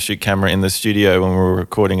point and shoot camera in the studio when we were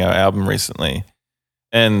recording our album recently.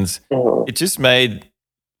 And it just made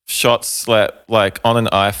shots like on an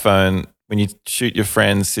iPhone when you shoot your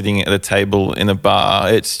friends sitting at a table in a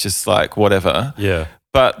bar. It's just like whatever. Yeah.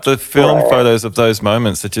 But the film photos of those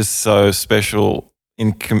moments are just so special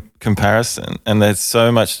in comparison. And there's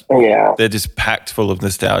so much, they're just packed full of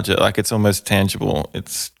nostalgia. Like it's almost tangible.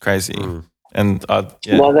 It's crazy. And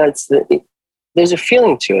well, there's a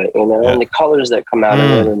feeling to it, and the colors that come out of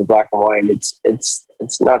it in the black and white,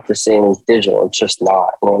 it's not the same as digital. It's just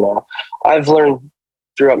not, I've learned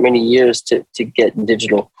throughout many years to get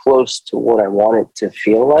digital close to what I want it to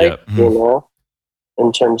feel like,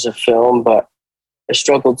 in terms of film, but I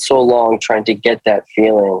struggled so long trying to get that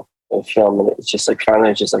feeling of film, and it's just like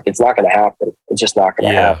finally, it's just like it's not going to happen. It's just not going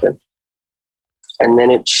to happen. And then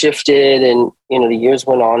it shifted, and the years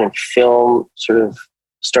went on, and film sort of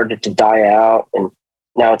started to die out, and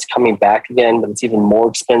now it's coming back again. But it's even more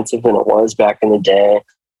expensive than it was back in the day,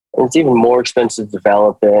 and it's even more expensive to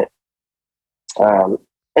develop it.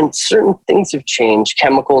 And certain things have changed.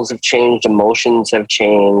 Chemicals have changed. Emotions have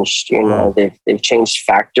changed. They've changed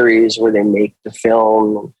factories where they make the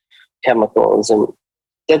film and chemicals, and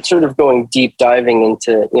that's sort of going deep diving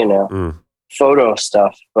into photo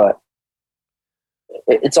stuff. But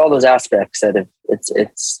it's all those aspects that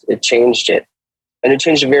it changed it, and it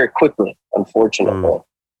changed it very quickly, unfortunately.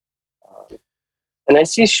 And I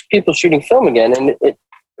see people shooting film again, and it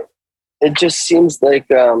just seems like.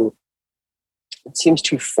 It seems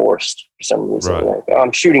too forced for some reason. Right. Like,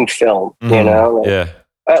 I'm shooting film,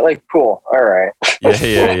 Like, cool. All right.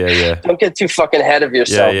 Yeah. Don't get too fucking ahead of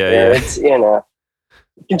yourself. Yeah. It's, you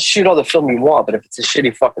can shoot all the film you want, but if it's a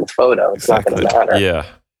shitty fucking photo, it's not going to matter. Yeah.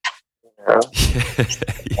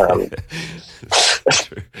 That's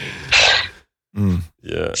true.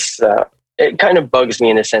 Yeah. So it kind of bugs me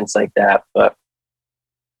in a sense like that, but,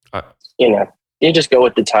 you just go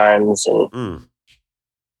with the times and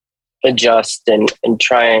adjust and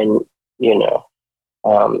try and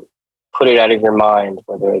put it out of your mind,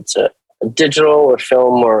 whether it's a digital or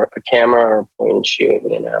film or a camera or point and shoot.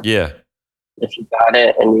 If you got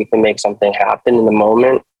it and you can make something happen in the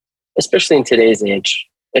moment, especially in today's age,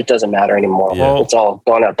 it doesn't matter anymore. It's all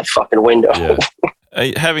gone out the fucking window.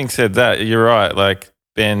 Having said that, you're right. Like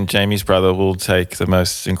Ben, Jamie's brother, will take the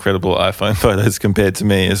most incredible iPhone photos compared to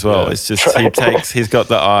me as well. It's just he's got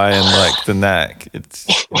the eye and like the knack. It's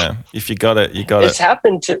if you got it, you got it. It's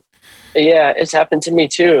happened to me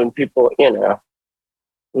too. And people,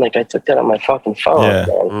 like I took that on my fucking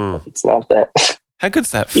phone. It's not that. How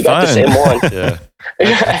good's that you phone? got the same one.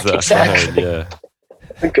 Exactly. Yeah.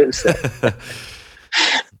 Good stuff.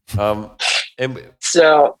 And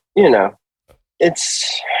So,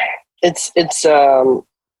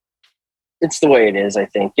 it's the way it is, I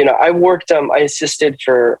think. I assisted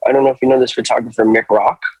for, I don't know if you know this photographer, Mick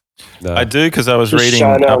Rock. no. I do, because I was reading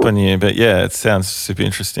up on you, but yeah, it sounds super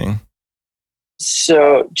interesting.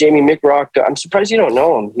 So Jamie Mick Rock, I'm surprised you don't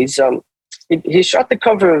know him. He shot the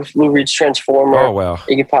cover of Lou Reed's Transformer, Oh, wow.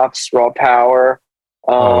 Iggy Pop's Raw Power,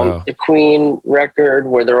 wow. the Queen record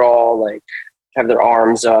where they're all like have their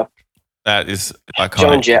arms up. That is iconic.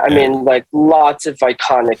 Joan Jett. I mean, like lots of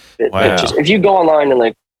iconic pictures. If you go online and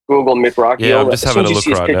like Google Mick Rock, I'm just having a look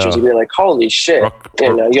right pictures, now. you'll be like, holy shit.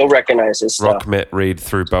 You'll recognize his stuff. Rock met Reed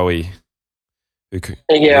through Bowie.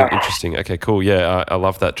 Yeah. Interesting. Okay, cool. Yeah, I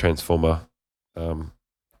love that Transformer.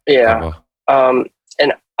 Yeah. Cover.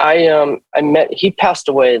 And he passed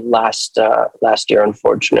away last year,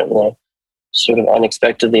 unfortunately, sort of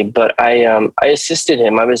unexpectedly, but I assisted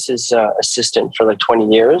him. I was his assistant for like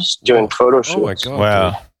 20 years doing photo shoots. Oh my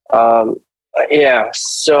God. Wow. Yeah.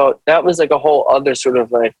 So that was like a whole other sort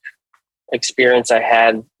of like experience I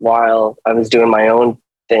had while I was doing my own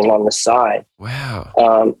thing on the side.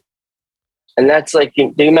 Wow. And that's like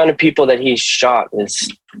the amount of people that he shot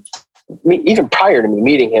was, even prior to me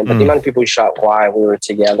meeting him, but the amount of people he shot while we were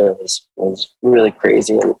together was really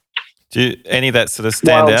crazy. And do any of that sort of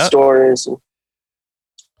stand wild out? Stories.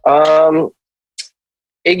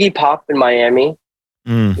 Iggy Pop in Miami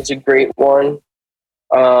is a great one.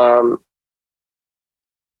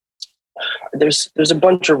 There's a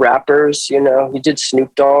bunch of rappers. He did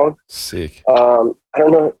Snoop Dogg. Sick. I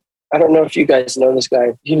don't know if you guys know this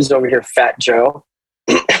guy. He was over here, Fat Joe.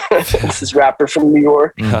 This is rapper from New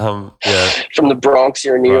York. Yeah. From the Bronx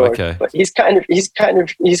here in New York. Okay. But he's kind of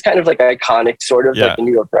like iconic, sort of like a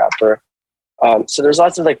New York rapper. So there's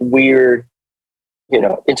lots of like weird,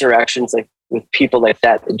 interactions like with people like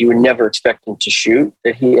that you would never expect him to shoot,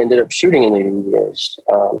 that he ended up shooting in later years.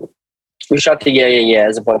 We shot the Yeah Yeah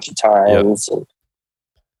Yeahs a bunch of times. Yep.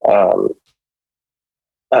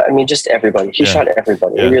 And just everybody. He shot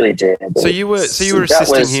everybody. He really did. So you were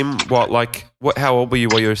assisting him. How old were you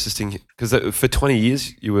while you were assisting him? Because for 20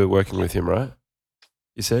 years you were working with him, right?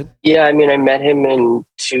 You said? Yeah, I met him in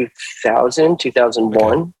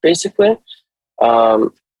 2001, basically.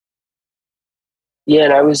 And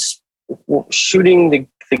I was shooting the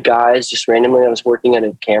guys just randomly. I was working at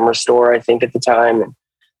a camera store, I think, at the time. And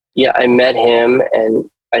I met him and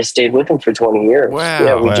I stayed with him for 20 years. Wow.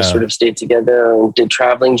 Yeah, we just sort of stayed together and did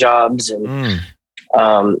traveling jobs. And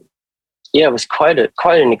it was quite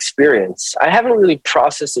an experience. I haven't really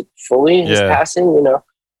processed it fully, his passing, There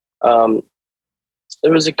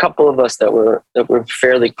was a couple of us that were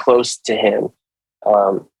fairly close to him.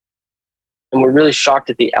 And we're really shocked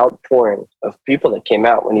at the outpouring of people that came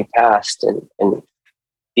out when he passed and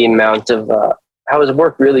the amount of how his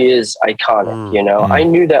work really is iconic. I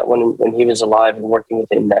knew that when he was alive and working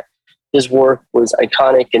with him, that his work was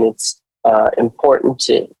iconic and it's important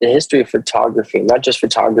to the history of photography, not just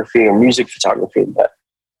photography or music photography, but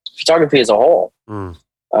photography as a whole.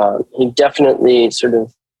 He definitely sort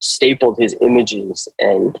of stapled his images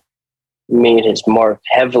and made his mark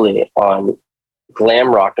heavily on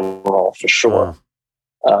glam rock and roll for sure.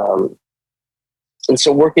 And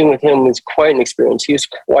so working with him was quite an experience. He was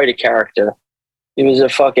quite a character. He was a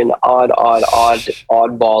fucking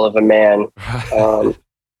oddball of a man.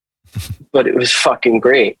 But it was fucking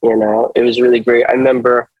great. It was really great. I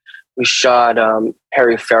remember we shot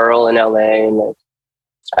Perry Farrell in LA, and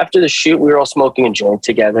after the shoot, we were all smoking a joint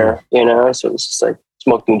together, so it was just like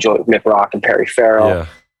smoking a joint with Mick Rock and Perry Farrell.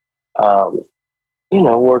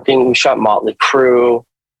 Working, we shot Motley Crue.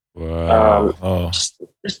 Wow.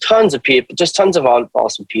 Just tons of people, just tons of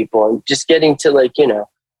awesome people, and just getting to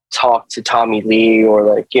talk to Tommy Lee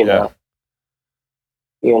or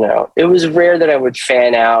it was rare that I would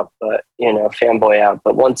fanboy out,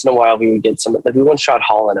 but once in a while we would get some, we once shot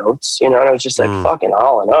Hall & Oates, and I was just like, fucking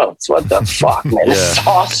Hall & Oates, what the fuck, man, this is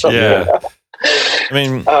awesome. I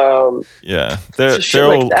mean, they're all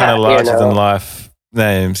kind of larger than life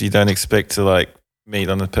names. You don't expect to meet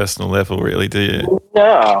on a personal level, really, do you?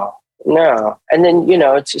 No. And then,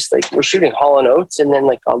 it's just like we're shooting Hall & Oates, and then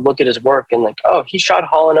I'll look at his work and he shot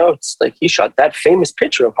Hall & Oates. He shot that famous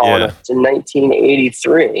picture of Hall & Oates in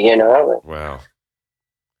 1983, Wow.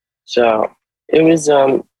 So it was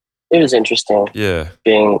interesting. Yeah.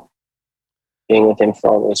 Being with him for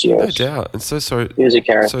all those years. No doubt. And so sorry. He was a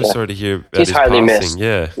character. So sorry to hear about He's his highly passing. missed.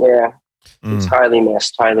 Yeah. Yeah. He's highly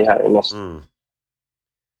missed. Highly missed.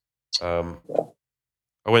 I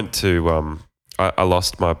went to I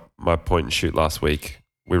lost my point and shoot last week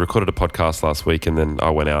we recorded a podcast last week, and then I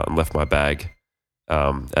went out and left my bag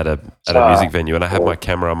at a music venue, and I had my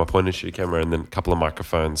camera, my point and shoot camera, and then a couple of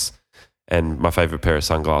microphones, and my favorite pair of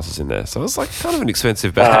sunglasses in there. So it was like kind of an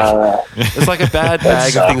expensive bag. It's like a bad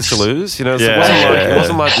bag of things to lose, you know. It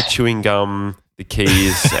wasn't like the chewing gum, the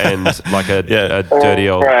keys, and like a dirty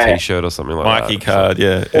old T-shirt or something like that. Mikey card,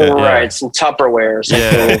 Right, some Tupperware or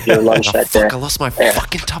something with your lunch that day. I lost my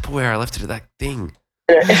fucking Tupperware. I left it at that thing.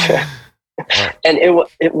 And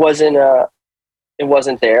it wasn't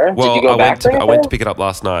there. Well, Did you go back? I went to pick it up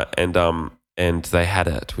last night, and they had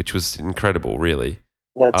it, which was incredible, really.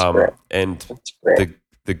 That's great. And That's great.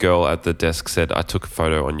 the girl at the desk said, "I took a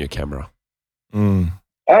photo on your camera."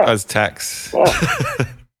 As tax. I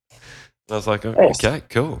was like, Nice. okay,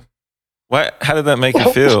 cool. How did that make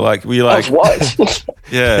you feel? Like, were you like, what?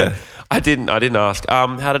 yeah, I didn't ask.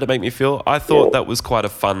 How did it make me feel? I thought that was quite a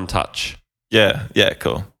fun touch. yeah,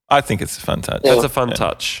 cool. I think it's a fun touch. That's a fun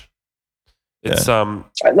touch. It's I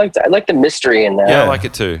like the mystery in that. yeah, I like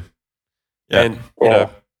it too. Yeah. And you know,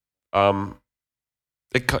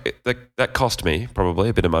 that cost me probably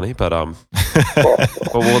a bit of money, but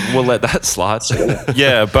we'll let that slide.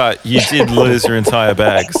 yeah, but you did lose your entire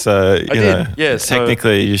bag, so you know,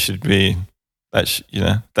 technically you should be that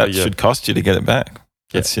should cost you to get it back.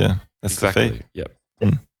 That's exactly. the fee. Yep.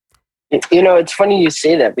 You know, it's funny you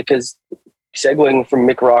say that because segueing from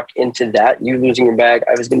Mick Rock into that, you losing your bag,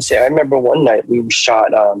 I was going to say, I remember one night we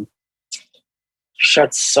shot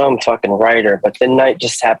some fucking writer, but the night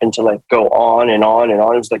just happened to like go on and on and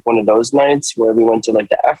on. It was like one of those nights where we went to like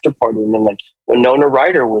the after party, and then like Winona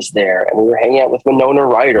Ryder was there, and we were hanging out with Winona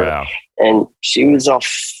Ryder. Wow. And she was all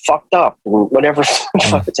fucked up and whatever the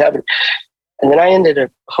fuck was happening. And then I ended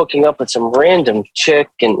up hooking up with some random chick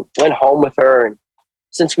and went home with her. And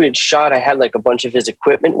since we had shot, I had like a bunch of his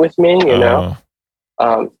equipment with me, you know.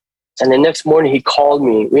 And the next morning he called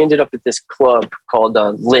me. We ended up at this club called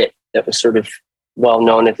Lit that was sort of well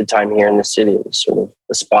known at the time here in the city. It was sort of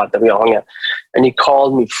a spot that we all hung out. And he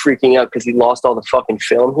called me freaking out because he lost all the fucking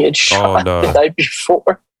film he had shot the night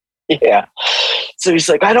before. Yeah. So he's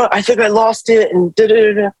like, I think I lost it, and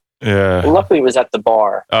da-da-da-da. Yeah. And luckily, it was at the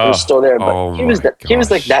bar. He was still there, but he was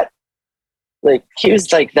like that. Like he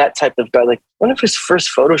was like that type of guy. Like one of his first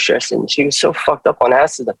photo sessions, he was so fucked up on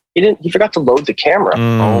acid that he forgot to load the camera.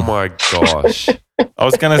 Oh my gosh! I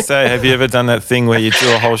was gonna say, have you ever done that thing where you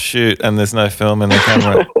do a whole shoot and there's no film in the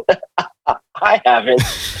camera? I haven't.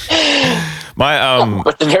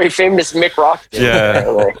 But the very famous Mick Rock did. Yeah.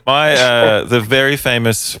 The very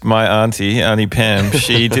famous my Auntie Pam,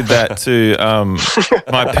 she did that to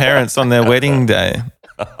my parents on their wedding day.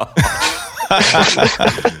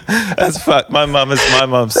 That's fuck. My mum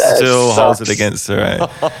still holds it against her.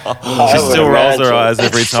 She still rolls her eyes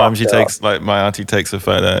every time she takes my auntie takes a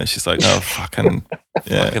photo. She's like, "Oh fucking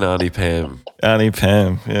yeah, fucking Auntie Pam." Auntie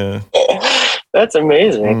Pam, yeah. That's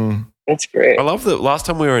amazing. That's great. I love that. Last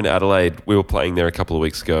time we were in Adelaide, we were playing there a couple of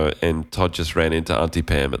weeks ago, and Todd just ran into Auntie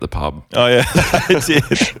Pam at the pub. Oh yeah, I did.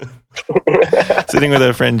 Sitting with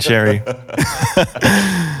her friend Cherry.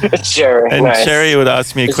 Cherry, and nice. Cherry would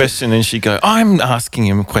ask me a question, and she'd go, "I'm asking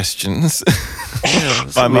him questions."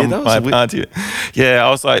 My auntie. Yeah, I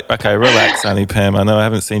was like, "Okay, relax, Auntie Pam. I know I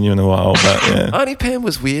haven't seen you in a while, but yeah." Auntie Pam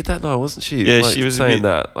was weird that night, wasn't she? Yeah, like, she was saying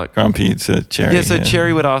that, like grumpy to Cherry. Yeah, so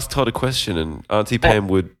Cherry would ask Todd a question, and Auntie Pam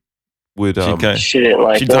would she didn't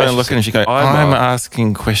like. She'd turn look at him and she'd go, "I'm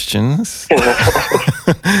asking questions."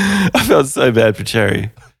 I felt so bad for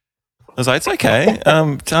Cherry. I was like, "It's okay.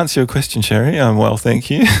 To answer your question, Cherry, I'm well, thank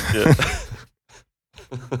you." Yeah.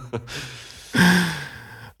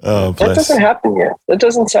 Oh, bless. That doesn't happen here. That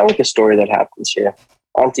doesn't sound like a story that happens here.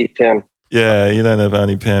 Auntie Pam. Yeah, you don't have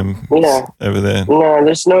Auntie Pam over there. No,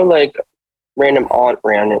 there's no like random aunt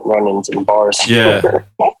run-ins in bars. Yeah.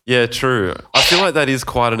 Yeah, true. I feel like that is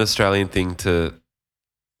quite an Australian thing to.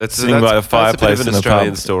 That's sitting by a fireplace that's a bit of in an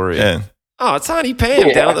Australian pub. story. Yeah. Oh, it's Auntie Pam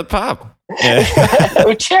down at the pub. Yeah.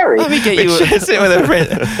 Oh, Cherry. Let me get you. Sitting with a friend,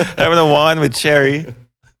 having a wine with Cherry.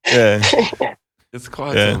 Yeah. It's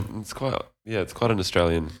quite. It's quite an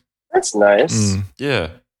Australian. That's nice. Yeah.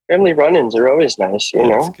 Family run-ins are always nice, you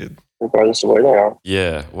know, good. regardless of where they are.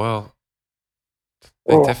 Yeah. Well,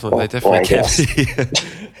 they definitely can be.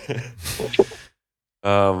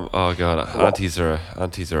 Oh god, aunties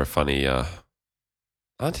are a funny.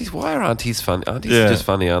 Aunties, why are aunties funny? Aunties are just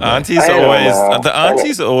funny, aren't they?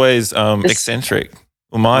 Aunties are always eccentric.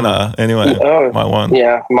 Well, mine are anyway. Oh, my one.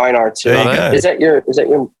 Yeah, mine are too. There you go. Is that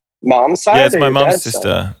your mom's side? Yeah, it's or my your mom's dad's sister.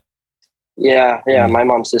 side? Yeah. My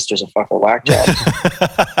mom's sister's a fucking whack job.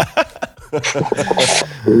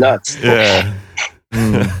 Nuts. Yeah.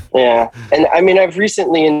 Yeah. And I mean, I've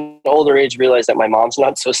recently in older age realized that my mom's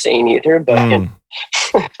not so sane either, but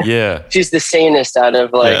yeah, she's the sanest out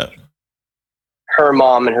of like her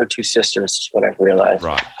mom and her two sisters, is what I've realized.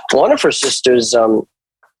 Right. One of her sisters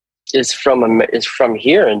is from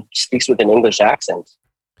here and speaks with an English accent.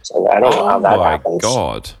 So I don't know how that happens. Oh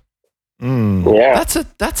my God. Yeah. That's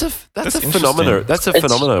a phenomenon. That's a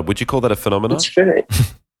phenomenon. Would you call that a phenomenon? It's very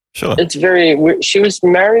sure. It's very weird. She was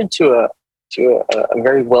married to a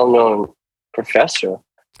very well-known professor.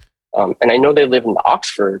 And I know they live in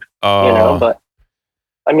Oxford, but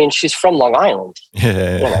I mean, she's from Long Island.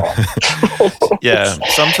 Yeah. Yeah.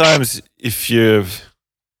 Sometimes if you're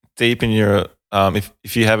deep in your,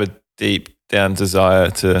 if you have a deep down desire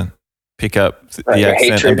to pick up the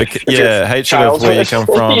accent, hatred of where you come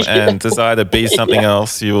from and desire to be something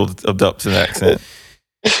else, you will adopt an accent.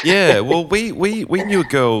 Yeah. Well, we knew a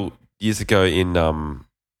girl years ago in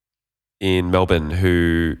Melbourne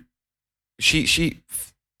who she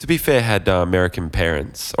to be fair had American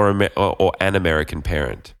parents or an American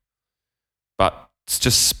parent, but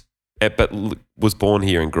was born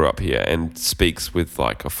here and grew up here and speaks with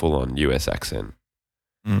like a full on US accent.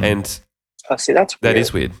 And see, that's weird. That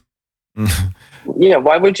is weird. Yeah,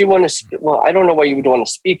 why would you want to? Well, I don't know why you would want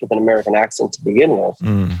to speak with an American accent to begin with.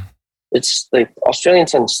 It's like Australian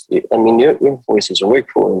sense. I mean, your voices are way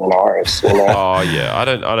cooler than ours. You know? Oh yeah, I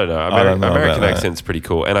don't know. American accent's pretty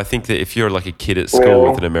cool, and I think that if you're like a kid at school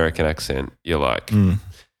with an American accent, you're like.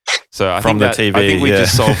 So I think we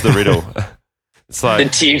just solved the riddle. It's like the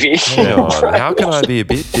TV. How can I be a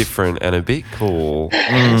bit different and a bit cool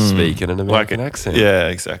speaking an American accent? Yeah,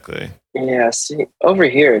 exactly. Yeah, see, over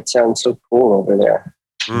here it sounds so cool over there.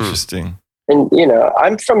 Interesting. And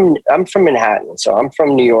I'm from Manhattan, so I'm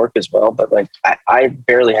from New York as well. But like, I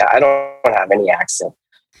don't have any accent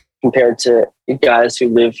compared to you guys who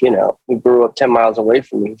live, who grew up 10 miles away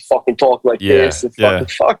from me, who fucking talk like this, and fucking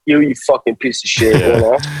fuck you fucking piece of shit.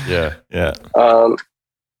 Yeah.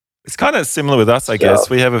 It's kind of similar with us, I guess.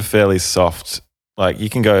 We have a fairly soft, like you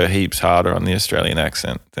can go heaps harder on the Australian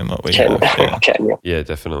accent than what we have. Can you? Yeah,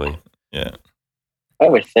 definitely. Yeah. I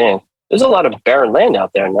would think. There's a lot of barren land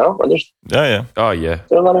out there, no? Oh, yeah. Oh, yeah.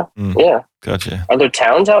 There's a lot of, yeah. Gotcha. Are there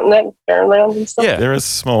towns out in that barren land and stuff? Yeah. There are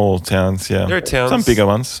small towns, yeah. There are towns. Some bigger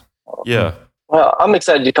ones. Yeah. Well, I'm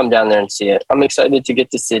excited to come down there and see it. I'm excited to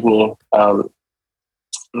get to Sydney. I'm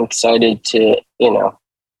excited to,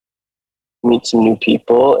 meet some new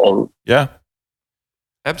people and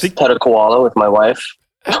pet a koala with my wife.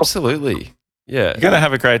 Absolutely. Yeah. You're going to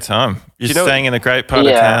have a great time. You're staying in a great part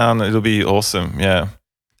of town. It'll be awesome. Yeah.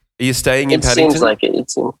 Are you staying in Paddington? Paddington? Seems like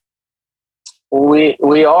it.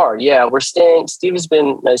 We are. Yeah, we're staying. Steve has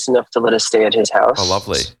been nice enough to let us stay at his house. Oh,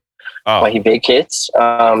 lovely. While he vacates.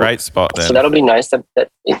 Great spot then. So that'll be nice. So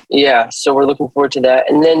we're looking forward to that.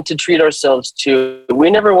 And then to treat ourselves to,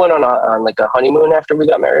 we never went on like a honeymoon after we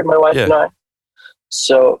got married, my wife and I.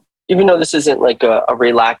 So even though this isn't like a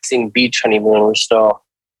relaxing beach honeymoon, we're still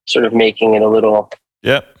sort of making it a little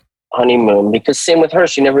honeymoon, because same with her.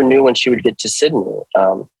 She never knew when she would get to Sydney.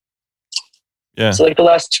 So like the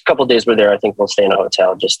last couple of days we're there, I think we'll stay in a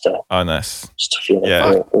hotel just to feel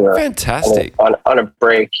like we're fantastic on a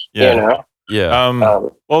break. Yeah.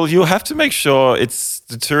 Well, you'll have to make sure it's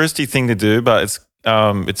the touristy thing to do, but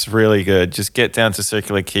it's really good. Just get down to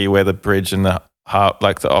Circular Quay where the bridge and the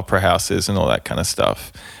opera house is and all that kind of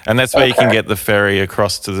stuff, and that's where you can get the ferry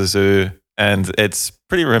across to the zoo, and it's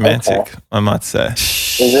pretty romantic, I might say.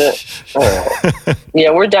 Is it? Oh.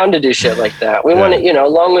 Yeah, we're down to do shit like that. We want to,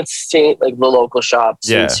 along with seeing like the local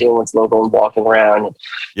shops and seeing what's local and walking around and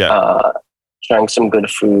trying some good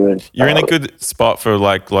food. You're in a good spot for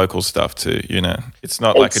like local stuff too, It's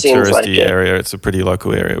not like a touristy area. It's a pretty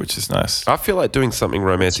local area, which is nice. I feel like doing something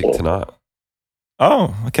romantic tonight.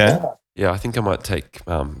 Oh, okay. Yeah, I think I might take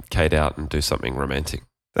Kate out and do something romantic.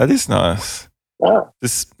 That is nice. Yeah.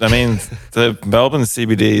 The Melbourne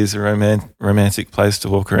CBD is a romantic place to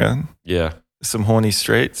walk around. Yeah. Some horny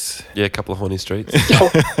streets. Yeah, a couple of horny streets.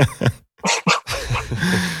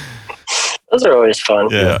 Those are always fun.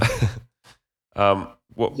 Yeah.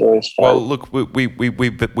 Well, look, we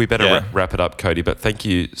better wrap it up, Cody. But thank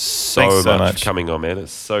you so much for coming on, man.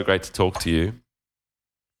 It's so great to talk to you.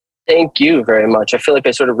 Thank you very much. I feel like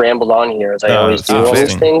I sort of rambled on here as I always do all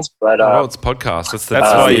these things, but it's a podcast. That's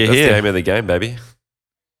why you're here. The aim of the game, baby.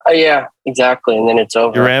 Yeah, exactly. And then it's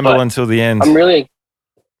over. You ramble until the end. I'm really,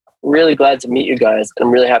 really glad to meet you guys.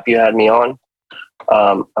 I'm really happy you had me on.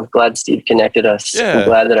 I'm glad Steve connected us. Yeah. I'm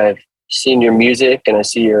glad that I've seen your music and I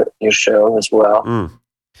see your show as well.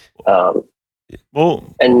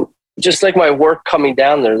 And just like my work coming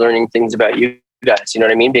down there, learning things about you guys. You know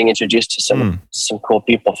what I mean? Being introduced to some cool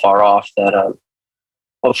people far off that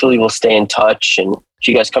hopefully we'll stay in touch. And if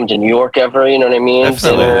you guys come to New York ever, you know what I mean?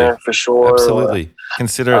 Absolutely. Dinner for sure. Absolutely.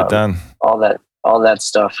 Consider it done. All that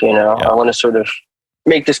stuff, you know. I want to sort of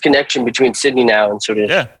make this connection between Sydney now and sort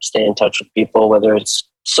of stay in touch with people, whether it's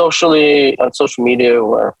socially on social media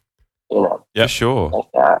or, you know. For sure. Like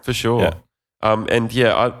that. For sure. Yeah.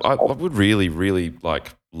 I would really, really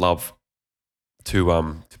like love to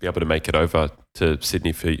be able to make it over to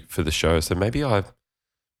Sydney for the show. So maybe I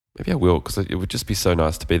will, because it would just be so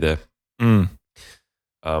nice to be there. But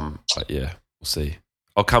yeah, we'll see.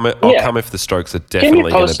 I'll come if the Strokes are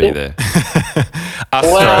definitely going to be there.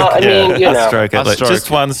 Well, I mean, you know,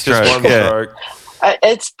 just one stroke.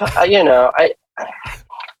 It's you know,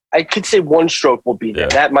 I could say one stroke will be there. Yeah.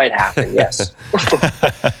 That might happen. Yes.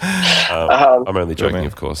 I'm only joking,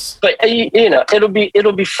 of course. But you know, it'll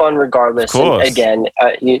be fun regardless. And again,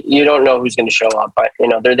 you don't know who's going to show up, but you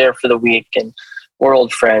know, they're there for the week, and we're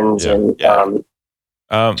old friends,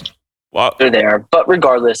 well, they're there. But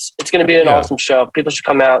regardless, it's going to be an awesome show. People should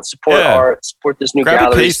come out, support art, support this new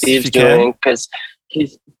gallery Steve's doing, because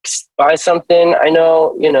he's buy something. I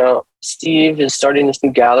know, you know, Steve is starting this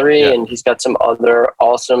new gallery, and he's got some other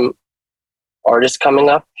awesome artists coming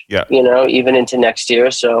up. Yeah, you know, even into next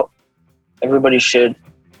year. So everybody should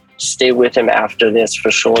stay with him after this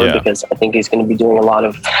for sure, because I think he's going to be doing a lot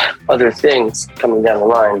of other things coming down the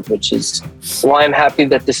line, which is why I'm happy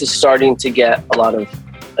that this is starting to get a lot of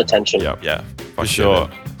attention. Yeah, for sure.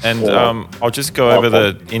 And I'll just go over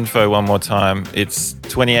the info one more time. It's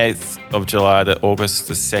 28th of July to August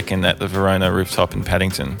the 2nd at the Verona Rooftop in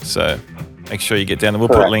Paddington. So make sure you get down there. We'll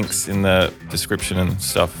put links in the description and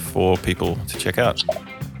stuff for people to check out.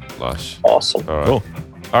 Lush. Awesome. All right. Cool.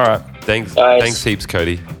 All right. Thanks heaps,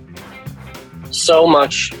 Cody. So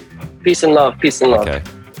much. Peace and love. Okay.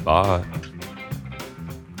 Bye.